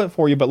to spoil it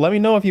for you, but let me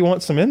know if you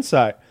want some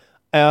insight.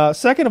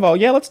 Second of all,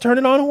 yeah, let's turn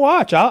it on and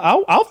watch.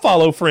 I'll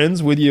follow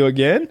Friends with you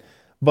again.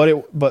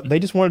 But they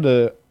just wanted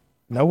to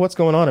know what's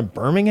going on in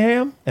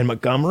Birmingham and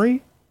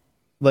Montgomery.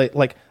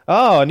 Like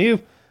oh, and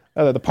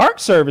the Park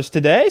Service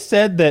today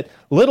said that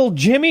little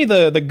Jimmy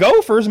the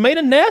gophers made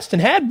a nest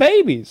and had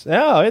babies.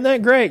 Oh, isn't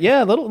that great?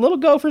 Yeah, little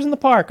gophers in the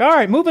park. All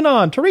right, moving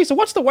on. Teresa,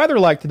 what's the weather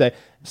like today?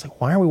 It's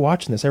like, why are we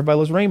watching this? Everybody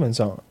Loves Raymond's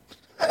on.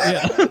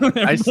 Yeah.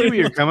 I see where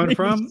you're coming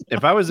from.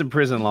 If I was in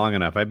prison long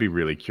enough, I'd be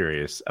really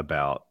curious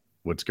about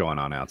what's going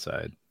on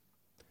outside.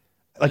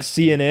 Like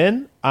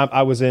CNN,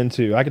 I was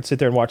into. I could sit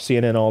there and watch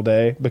CNN all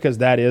day because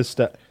that is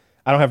stuff.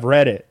 I don't have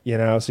Reddit,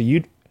 so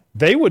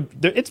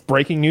it's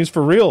breaking news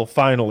for real,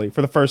 finally,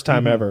 for the first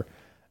time ever.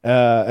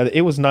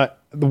 It was not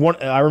the one.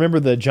 I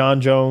remember the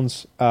John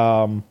Jones.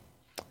 I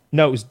think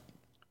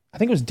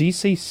it was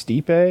DC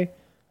Stipe.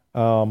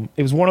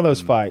 It was one of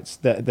those fights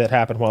that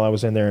happened while I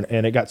was in there,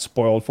 and it got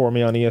spoiled for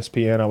me on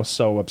ESPN. I was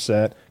so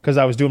upset because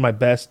I was doing my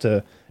best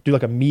to do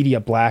like a media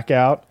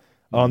blackout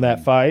on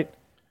that fight,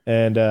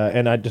 and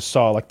I just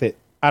saw like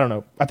I don't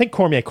know. I think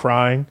Cormier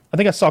crying. I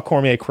think I saw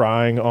Cormier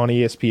crying on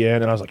ESPN,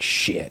 and I was like,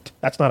 shit,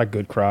 that's not a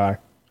good cry.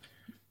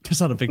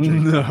 That's not a victory.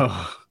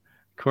 No,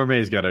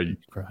 Cormier's got a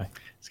cry.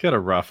 He's got a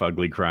rough,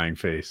 ugly, crying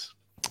face.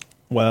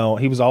 Well,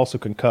 he was also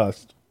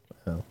concussed.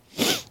 Oh.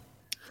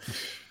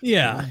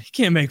 Yeah, you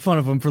can't make fun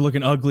of him for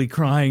looking ugly,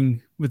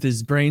 crying with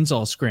his brains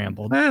all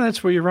scrambled.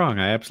 That's where you're wrong.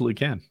 I absolutely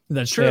can.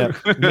 That's true.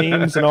 Yeah,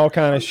 memes and all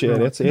kind of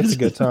shit. It's a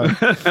good time.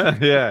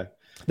 Yeah.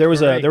 There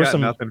was got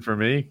some nothing for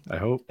me. I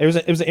hope it was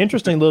an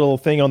interesting little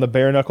thing on the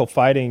bare knuckle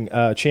fighting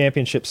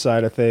championship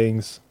side of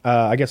things.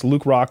 I guess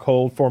Luke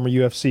Rockhold, former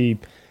UFC,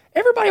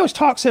 everybody always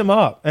talks him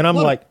up, and I'm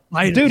like,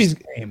 dude, he's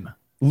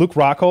Luke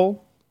Rockhold.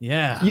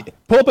 Yeah,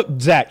 pull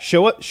up Zach.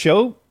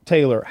 Show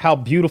Taylor how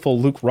beautiful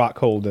Luke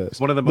Rockhold is.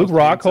 One of the most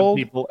handsome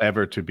people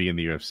ever to be in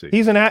the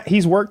UFC.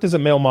 He's worked as a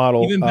male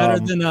model, even better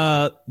than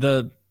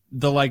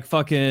the like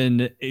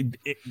fucking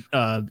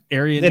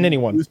Aryan than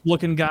anyone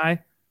looking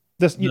guy.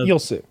 You'll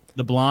see.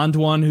 The blonde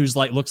one who's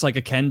like looks like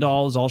a Ken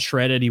doll is all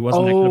shredded. He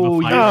wasn't that good of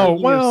a fighter. Oh,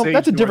 well,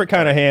 that's a different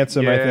kind of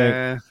handsome, I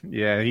think.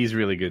 Yeah, he's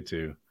really good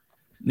too.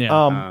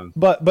 Yeah.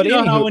 But you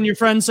know how when your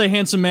friends say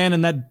handsome man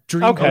and that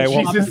dream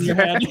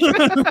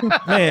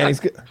man, he's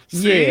good.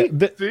 See?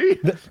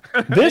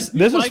 This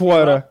is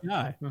what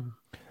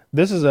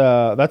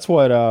that's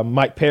what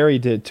Mike Perry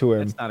did to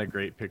him. It's not a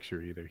great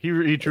picture either.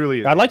 He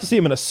truly is. I'd like to see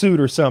him in a suit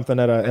or something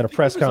at a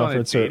press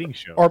conference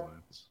or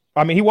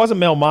I mean, he was a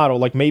male model,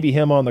 like maybe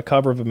him on the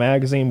cover of a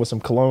magazine with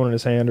some cologne in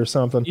his hand or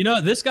something. You know,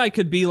 this guy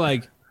could be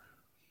like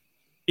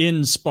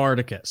in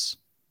Spartacus.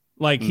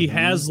 Like he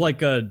has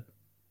like a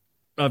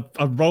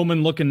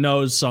Roman looking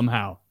nose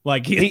somehow.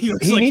 Like he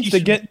needs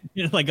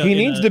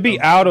to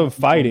be out of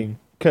fighting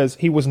because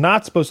he was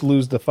not supposed to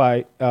lose the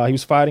fight. He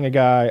was fighting a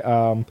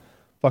guy,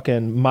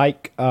 fucking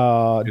Mike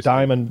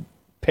Diamond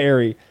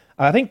Perry.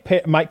 I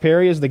think Mike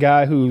Perry is the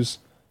guy who's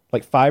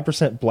like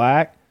 5%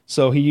 black.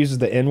 So he uses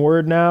the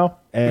N-word now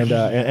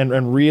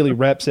and really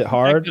reps it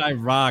hard. That guy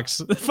rocks.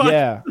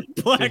 Yeah.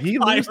 Black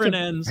Byron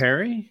ends.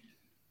 Perry?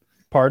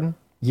 Pardon?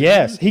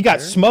 Yes. He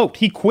got smoked.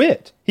 He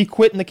quit. He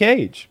quit in the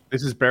cage.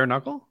 This is bare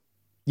knuckle?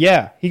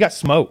 Yeah. He got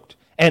smoked.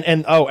 And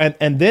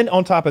then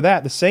on top of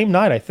that, the same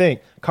night, I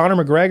think,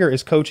 Conor McGregor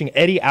is coaching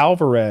Eddie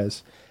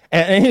Alvarez.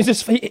 And he's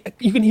just,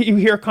 you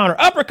hear Conor,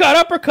 uppercut,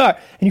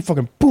 and he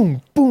fucking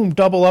boom,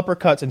 double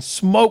uppercuts and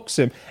smokes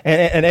him.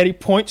 And Eddie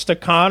points to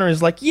Conor and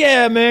is like,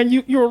 yeah, man,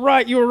 you were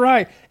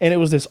right. And it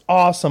was this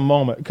awesome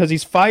moment because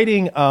he's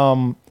fighting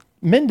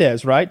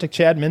Mendez, right? To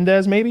Chad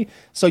Mendez, maybe?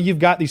 So you've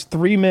got these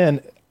three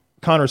men.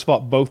 Conor's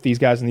fought both these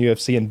guys in the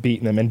UFC and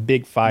beaten them in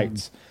big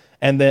fights.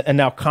 And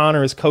now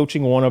Conor is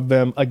coaching one of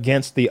them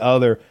against the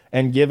other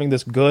and giving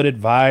this good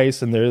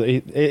advice. And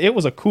it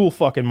was a cool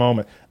fucking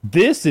moment.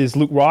 This is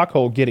Luke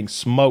Rockhold getting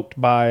smoked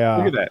by.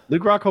 Look at that.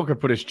 Luke Rockhold could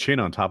put his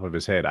chin on top of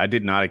his head. I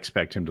did not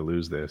expect him to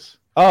lose this.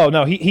 Oh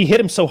no, he hit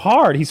him so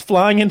hard. He's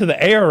flying into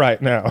the air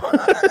right now.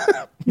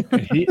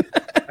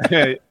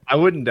 I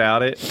wouldn't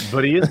doubt it,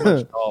 but he is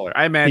much taller.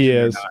 I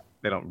imagine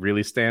they don't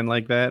really stand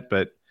like that,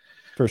 but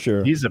for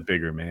sure, he's a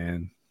bigger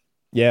man.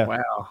 Yeah.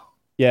 Wow.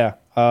 Yeah.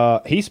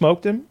 He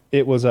smoked him.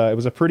 It was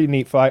a pretty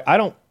neat fight. I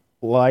don't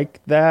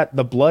like that.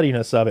 The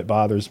bloodiness of it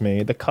bothers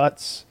me. The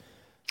cuts.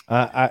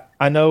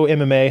 I know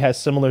MMA has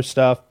similar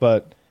stuff,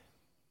 but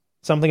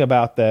something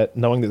about that,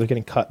 knowing that they're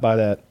getting cut by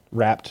that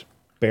wrapped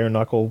bare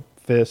knuckle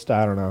fist,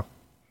 I don't know.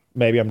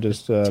 Maybe I'm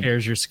just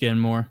tears your skin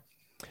more.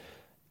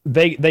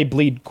 They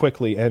bleed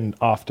quickly and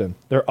often.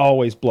 They're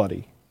always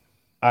bloody.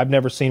 I've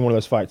never seen one of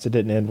those fights that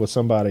didn't end with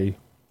somebody,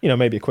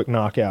 maybe a quick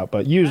knockout.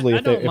 But usually,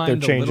 if they're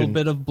changing, a little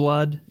bit of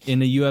blood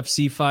in a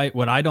UFC fight.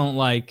 What I don't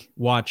like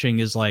watching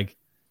is like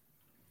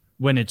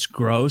when it's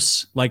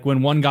gross, like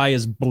when one guy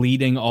is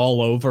bleeding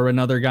all over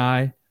another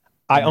guy.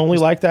 I only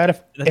like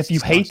that if you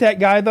hate that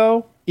guy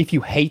though. If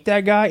you hate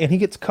that guy and he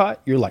gets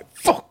cut, you're like,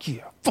 fuck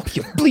you,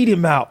 bleed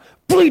him out,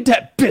 bleed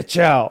that bitch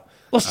out.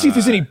 Let's see if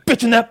there's any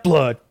bitch in that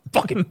blood,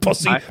 fucking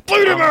pussy,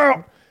 bleed him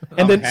out.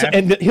 And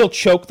then he'll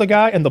choke the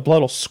guy, and the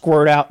blood will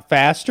squirt out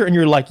faster, and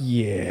you're like,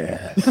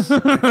 yes.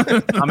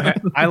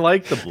 I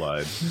like the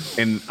blood,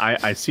 and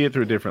I see it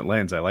through a different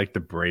lens. I like the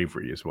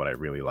bravery is what I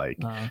really like.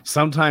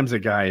 Sometimes a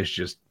guy is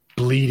just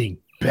bleeding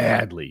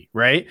badly,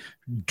 right?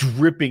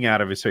 Dripping out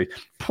of his face,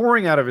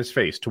 pouring out of his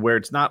face to where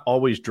it's not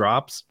always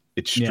drops,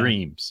 it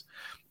streams.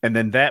 And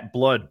then that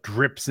blood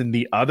drips in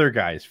the other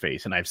guy's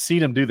face. And I've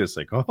seen him do this,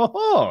 like,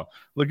 oh,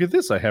 look at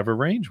this. I have a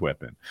range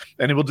weapon.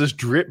 And it will just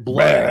drip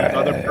blood in the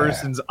other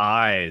person's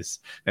eyes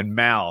and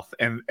mouth.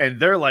 And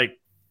they're like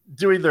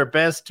doing their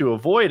best to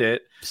avoid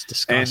it. It's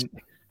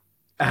disgusting.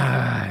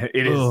 And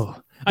it is.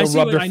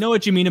 I know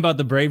what you mean about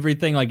the bravery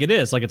thing. Like it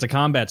is, like it's a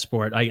combat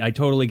sport. I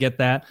totally get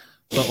that.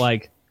 But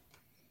like,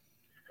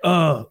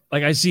 I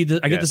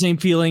get the same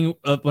feeling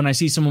when I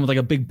see someone with like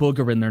a big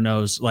booger in their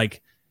nose.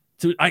 Like,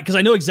 because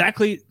I know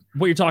exactly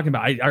what you're talking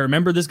about. I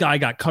remember this guy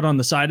got cut on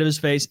the side of his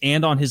face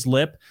and on his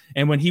lip.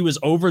 And when he was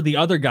over the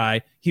other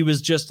guy, he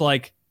was just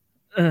like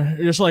going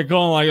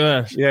like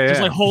this. Yeah, just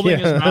like holding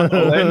his mouth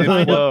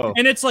open.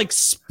 And it's like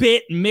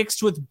spit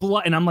mixed with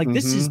blood. And I'm like,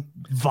 this is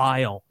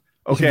vile.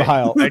 Okay,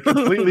 vile. I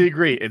completely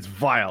agree. It's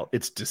vile.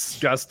 It's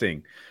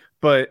disgusting.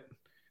 But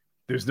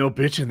there's no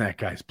bitch in that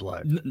guy's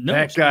blood.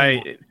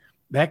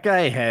 That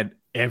guy had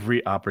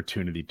every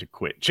opportunity to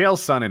quit. Chael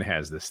Sonnen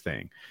has this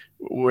thing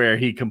where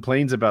he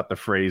complains about the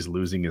phrase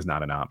losing is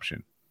not an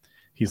option.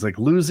 He's like,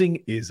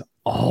 losing is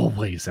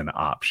always an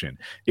option.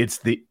 It's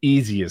the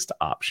easiest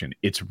option.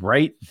 It's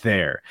right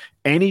there.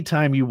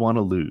 Anytime you want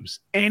to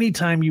lose,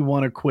 anytime you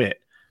want to quit,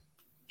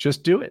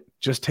 just do it.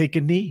 Just take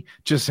a knee.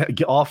 Just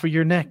offer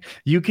your neck.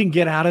 You can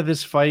get out of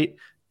this fight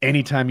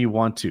anytime you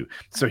want to.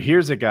 So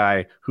here's a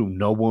guy who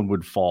no one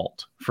would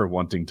fault for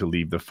wanting to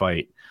leave the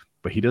fight,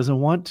 but he doesn't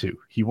want to.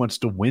 He wants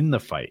to win the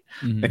fight.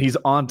 And he's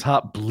on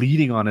top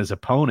bleeding on his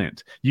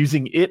opponent,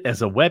 using it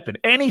as a weapon.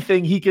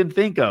 Anything he can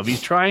think of.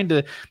 He's trying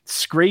to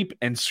scrape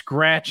and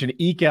scratch and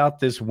eke out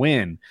this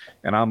win.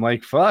 And I'm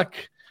like, fuck.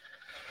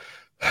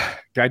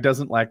 Guy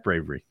doesn't lack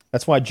bravery.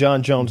 That's why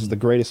John Jones is the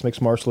greatest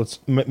mixed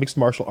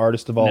martial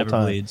artist of all Never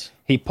time. bleeds.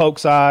 He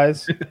pokes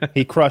eyes,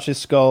 he crushes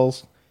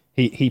skulls,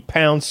 he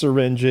pounds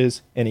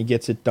syringes, and he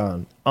gets it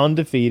done.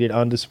 Undefeated,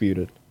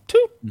 undisputed.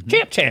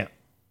 Champ.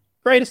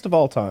 Greatest of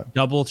all time.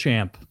 Double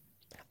champ.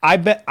 I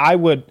bet I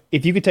would,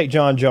 if you could take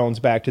John Jones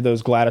back to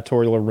those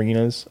gladiatorial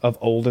arenas of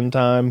olden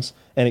times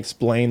and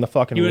explain the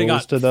fucking You would have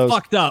rules got to those.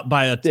 fucked up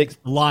by a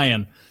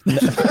lion. You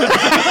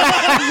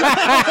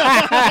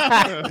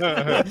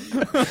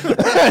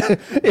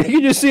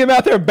can just see him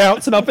out there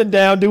bouncing up and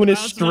down, doing his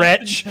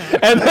stretch,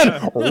 and then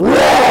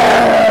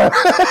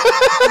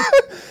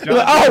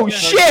like, oh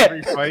shit!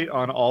 Every fight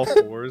on all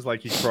fours,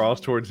 like he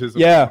crawls towards his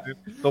opponent.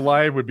 The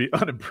lion would be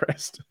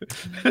unimpressed.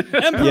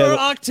 Emperor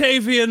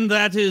Octavian,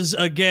 that is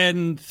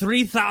again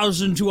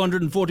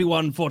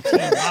 3,241 for Team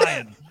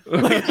Lion.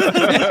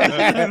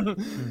 Again,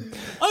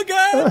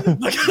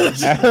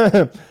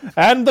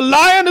 and the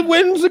lion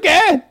wins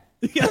again.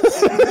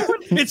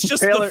 It's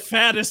just Taylor. the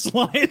fattest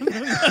lion.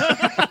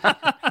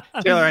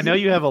 Taylor, I know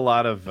you have a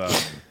lot of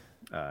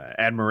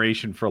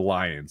admiration for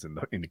lions in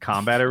the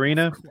combat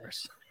arena. Of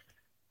course.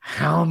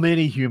 How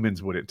many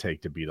humans would it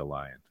take to beat a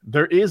lion?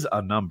 There is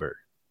a number.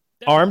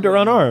 Armed or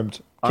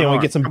unarmed? Can we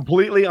get some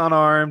completely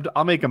unarmed?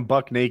 I'll make them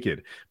buck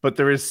naked. But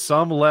there is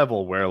some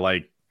level where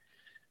like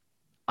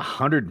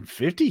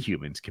 150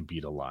 humans can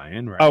beat a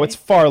lion, right? Oh, it's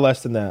far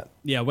less than that.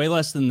 Yeah, way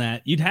less than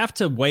that. You'd have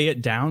to weigh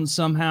it down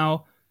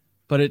somehow,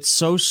 but it's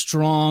so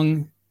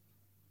strong.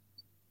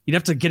 You'd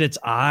have to get its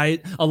eye.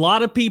 A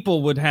lot of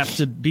people would have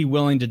to be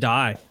willing to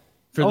die.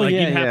 For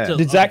you'd have to.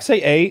 Did Zach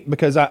say 8?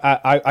 Because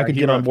I could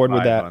get on board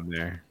with that. On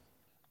there.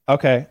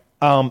 Okay.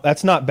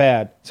 That's not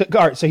bad. So,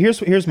 all right, so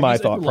here's my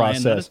thought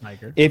process.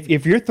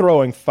 If you're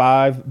throwing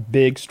 5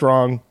 big,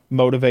 strong,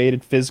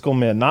 motivated, physical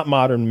men, not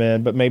modern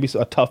men, but maybe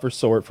a tougher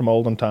sort from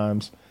olden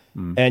times,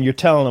 and you're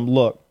telling them,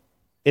 look,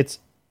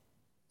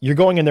 you're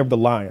going in there with a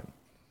lion.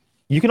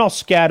 You can all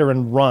scatter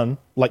and run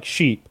like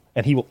sheep,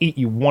 and he will eat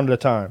you one at a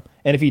time.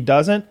 And if he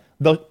doesn't,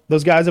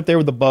 those guys up there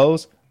with the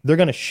bows, they're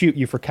going to shoot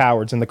you for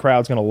cowards, and the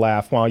crowd's going to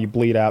laugh while you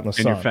bleed out in the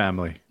sun. And your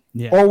family.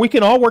 Yeah. Or we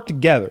can all work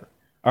together.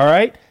 All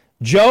right?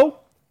 Joe,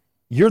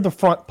 you're the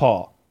front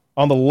paw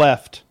on the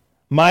left.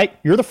 Mike,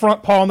 you're the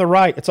front paw on the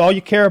right. It's all you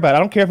care about. I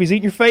don't care if he's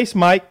eating your face,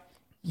 Mike.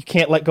 You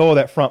can't let go of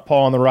that front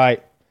paw on the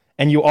right.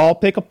 And you all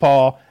pick a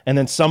paw, and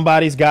then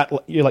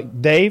you're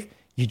like, Dave,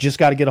 you just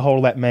got to get a hold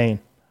of that mane.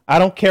 I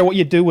don't care what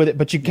you do with it,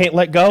 but you can't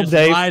let go, Just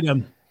Dave. ride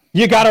him.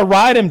 You got to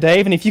ride him,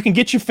 Dave. And if you can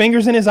get your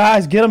fingers in his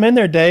eyes, get him in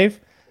there,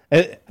 Dave.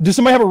 Does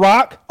somebody have a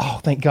rock? Oh,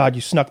 thank God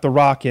you snuck the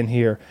rock in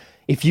here.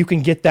 If you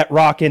can get that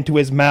rock into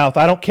his mouth,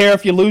 I don't care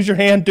if you lose your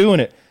hand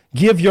doing it.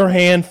 Give your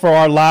hand for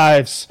our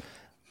lives.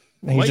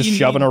 And he's just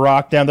shoving a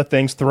rock down the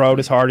thing's throat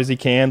as hard as he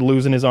can,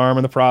 losing his arm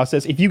in the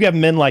process. If you have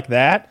men like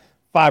that,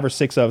 5 or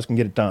 6 of us can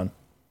get it done.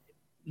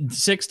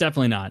 6,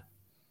 definitely not.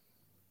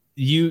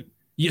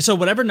 So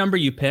whatever number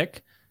you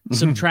pick,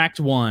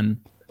 subtract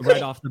 1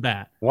 right off the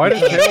bat. Why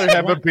does Taylor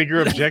have a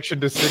bigger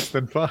objection to 6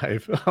 than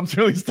 5? I'm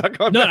really stuck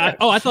on that.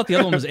 I thought the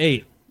other one was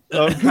 8.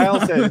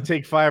 Kyle said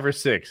take 5 or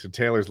 6, and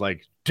Taylor's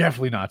like,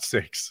 definitely not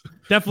 6.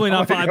 Definitely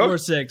not 5 or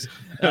 6.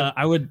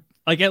 I would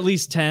like at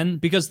least 10,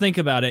 because think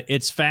about it.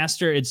 It's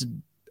faster. It's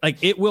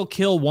like it will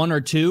kill 1 or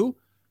 2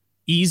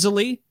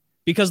 easily,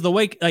 because the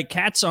way like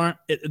cats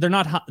they're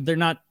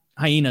not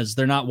hyenas.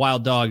 They're not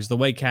wild dogs. The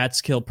way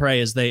cats kill prey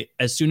is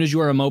as soon as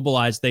you are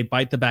immobilized, they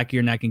bite the back of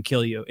your neck and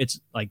kill you.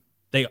 It's like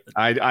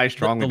I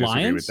strongly the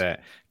disagree lions? with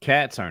that.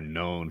 Cats are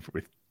known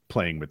for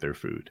playing with their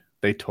food.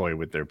 They toy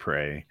with their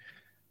prey.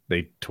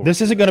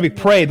 This isn't going to be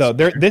prey though.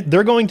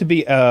 They're going to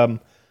be.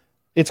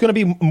 It's going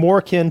to be more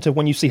akin to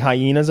when you see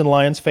hyenas and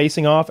lions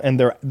facing off, and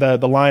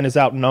the lion is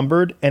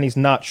outnumbered and he's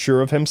not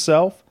sure of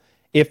himself.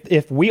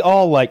 If we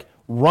all like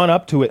run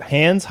up to it,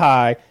 hands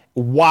high,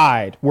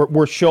 wide,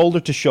 we're shoulder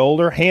to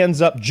shoulder,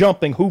 hands up,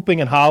 jumping,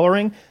 hooping, and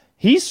hollering.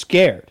 He's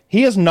scared.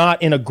 He is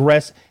not in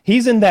aggressive.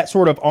 He's in that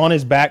sort of on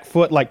his back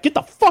foot, like get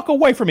the fuck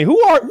away from me.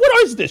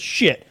 What is this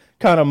shit?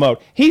 Kind of mode.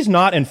 He's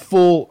not in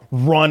full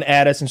run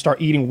at us and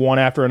start eating one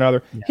after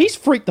another. Yeah. He's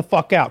freaked the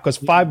fuck out because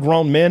 5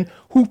 grown men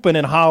hooping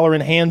and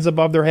hollering, hands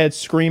above their heads,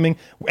 screaming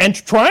and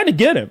trying to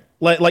get him.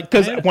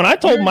 Because when I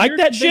told Mike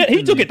that shit,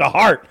 he took it to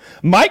heart.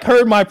 Mike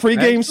heard my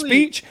pregame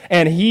speech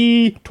and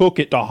he took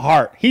it to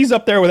heart. He's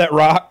up there with that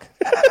rock.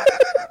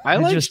 I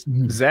like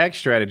Zach's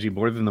strategy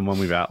more than the one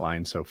we've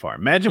outlined so far.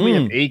 Imagine we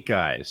have 8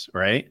 guys,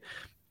 right?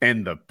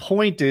 And the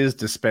point is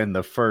to spend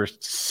the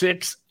first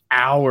 6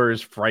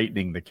 hours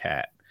frightening the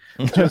cat.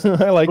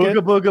 I like booga,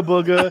 it. booga,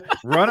 booga,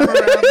 running around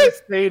the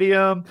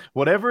stadium,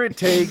 whatever it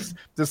takes,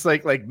 just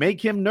like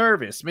make him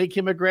nervous, make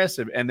him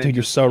aggressive, and then Dude,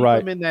 you're just so keep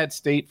right. him in that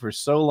state for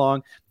so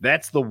long.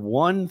 That's the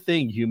one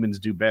thing humans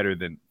do better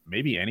than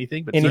maybe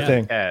anything, but Anything.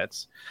 certainly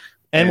cats.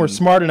 And we're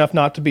smart enough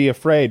not to be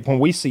afraid. When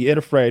we see it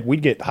afraid,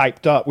 we'd get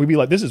hyped up. We'd be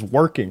like, "This is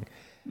working."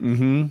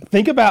 Mm-hmm.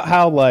 Think about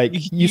how like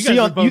you see guys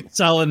are on both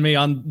selling me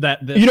on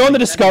that. you know on the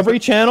Discovery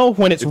Channel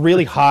when it's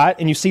really hot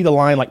and you see the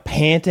lion like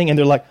panting and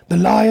they're like, "The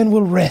lion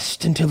will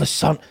rest until the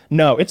sun."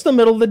 No, it's the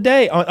middle of the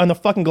day on the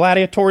fucking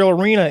gladiatorial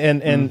arena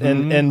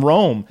in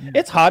Rome.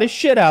 It's hot as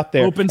shit out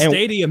there. Open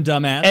stadium,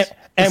 dumbass.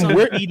 And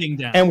we're eating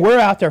down. and we're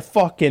out there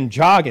fucking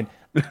jogging.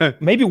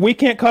 Maybe we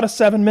can't cut a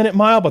 7-minute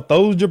mile, but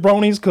those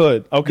jabronis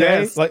could.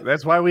 Okay, Yes,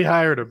 that's why we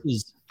hired him.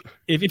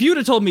 If you would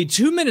have told me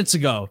 2 minutes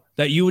ago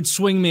that you would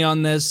swing me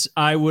on this,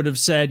 I would have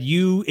said,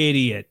 "You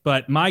idiot."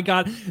 But my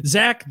God,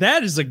 Zach,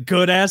 that is a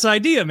good ass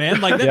idea,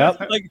 man. Like, that,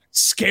 Yep. like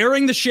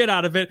scaring the shit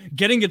out of it,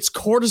 getting its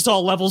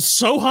cortisol levels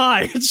so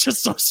high, it's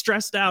just so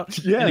stressed out.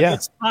 Yeah. Yeah.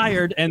 It's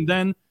tired, and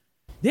then,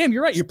 damn,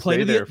 you're right. You're Stay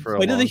playing there for a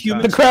play to the long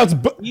human. time. the crowd's.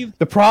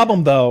 The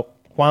problem though,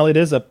 while it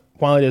is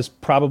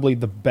probably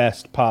the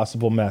best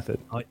possible method.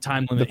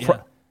 Time limit.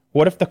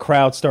 What if the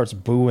crowd starts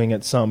booing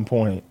at some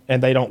point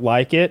and they don't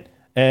like it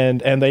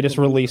and they just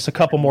release a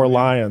couple more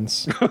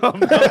lions? How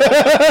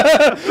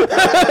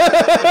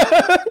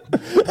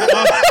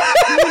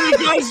many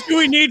guys do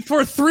we need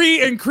for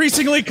 3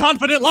 increasingly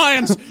confident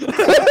lions?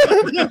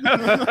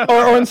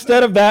 or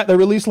instead of that, they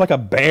release like a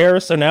bear,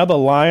 so now the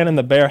lion and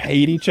the bear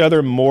hate each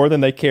other more than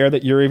they care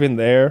that you're even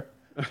there.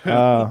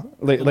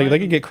 They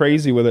could get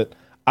crazy with it.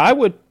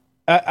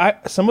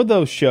 Some of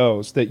those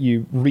shows that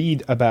you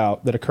read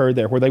about that occurred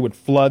there, where they would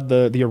flood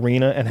the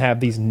arena and have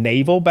these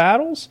naval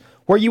battles,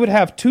 where you would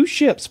have 2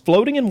 ships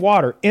floating in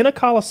water in a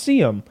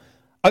coliseum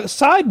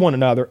aside one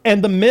another,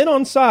 and the men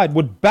on side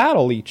would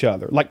battle each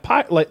other, like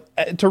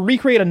to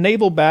recreate a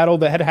naval battle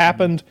that had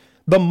happened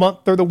the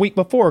month or the week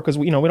before, because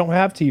we don't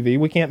have TV,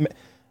 we can't.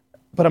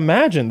 But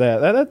imagine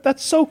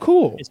that's so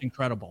cool. It's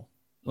incredible.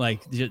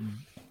 Like.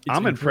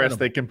 I'm impressed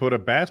they can put a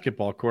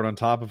basketball court on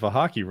top of a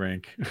hockey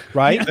rink.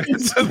 Right?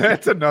 So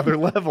that's another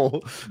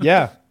level.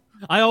 Yeah.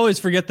 I always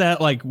forget that,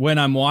 like, when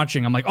I'm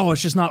watching, I'm like, oh,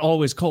 it's just not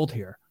always cold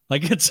here.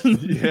 Like, it's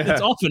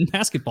often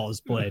basketball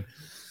is played.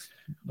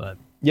 But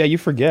Yeah, you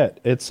forget.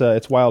 It's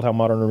wild how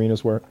modern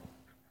arenas work.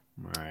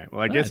 All right.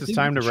 Well, I guess it's think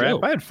time to it's a wrap. show.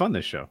 I had fun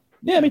this show.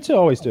 Yeah, me too.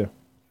 Always do.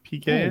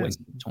 PKN always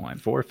time.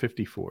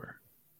 454.